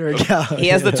 That's my burner account. He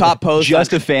has the top post.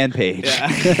 just a fan page.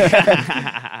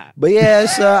 But yeah,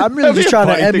 I'm really That'd be just a trying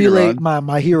to funny thing to emulate run.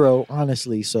 my hero,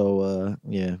 honestly. So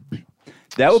yeah,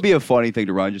 That would be a funny thing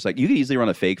to run. Just like you could easily run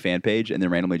a fake fan page and then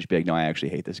randomly just be like, "No, I actually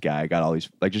hate this guy. I got all these."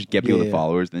 Like, just get people Yeah. the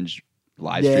followers, then just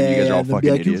live stream. You guys are all and they'll fucking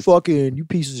be like, idiots. you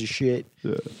pieces of shit.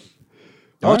 Yeah.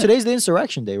 Oh, All right. today's the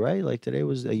Insurrection Day, right? Like today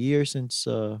was a year since.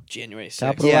 January 6th.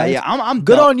 Capital Yeah, Riots. yeah. I'm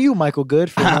Good done. on you, Michael.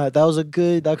 Good for that. That was a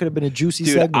good. That could have been a juicy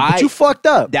Dude, segment. I- But you fucked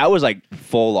up. That was like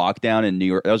full lockdown in New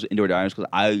York. That was indoor diners because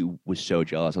I was so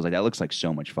jealous. I was like, that looks like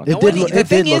so much fucking. It No did one- look- the it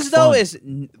thing did look is, though, fun. is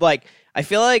like I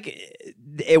feel like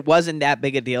it wasn't that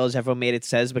big a deal as everyone made it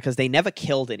says because they never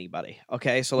killed anybody.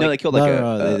 Okay, so like, No, they killed like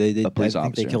no, they a police I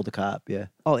think officer. they killed a cop. Yeah,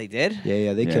 oh, they did.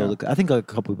 yeah, they Yeah. killed. I think a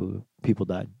couple people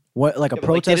died. What, like a Yeah, but,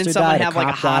 like, protester didn't someone died? have a like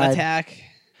a cop heart died. attack?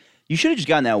 You should have just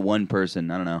gotten that one person.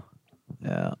 I don't know.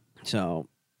 Yeah, So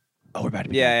Oh, we're about to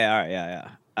be. yeah, all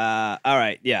right, all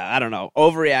right, yeah. I don't know.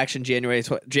 Overreaction. January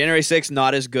 6th,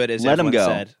 not as good as Let him everyone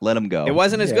go. said. Let him go. It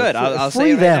wasn't as Yeah, good. I'll free say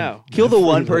it right them. now. Kill the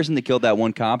one person that killed that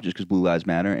one cop just because Blue Lives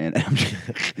Matter. And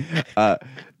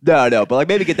no, but like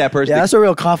maybe get that person. yeah, that- that's a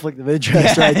real conflict of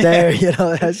interest right there. You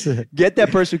know, that's Get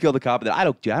that person who killed the cop. That I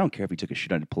don't care if he took a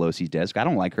shit under Pelosi's desk. I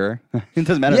don't like her. It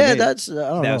doesn't matter. to yeah, me. that's I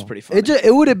don't That know. was pretty funny.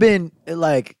 It would have been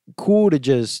like cool to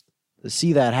just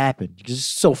see that happen because it's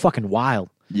so fucking wild.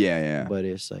 yeah. But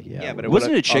it's like Yeah, but it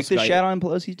Wasn't it a would've chick also that got shat on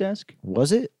Pelosi's desk?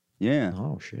 Was it? Yeah,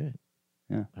 Oh shit.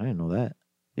 Yeah. I didn't know that.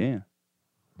 yeah.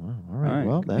 Wow, all right. All right.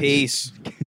 Well, that's Peace.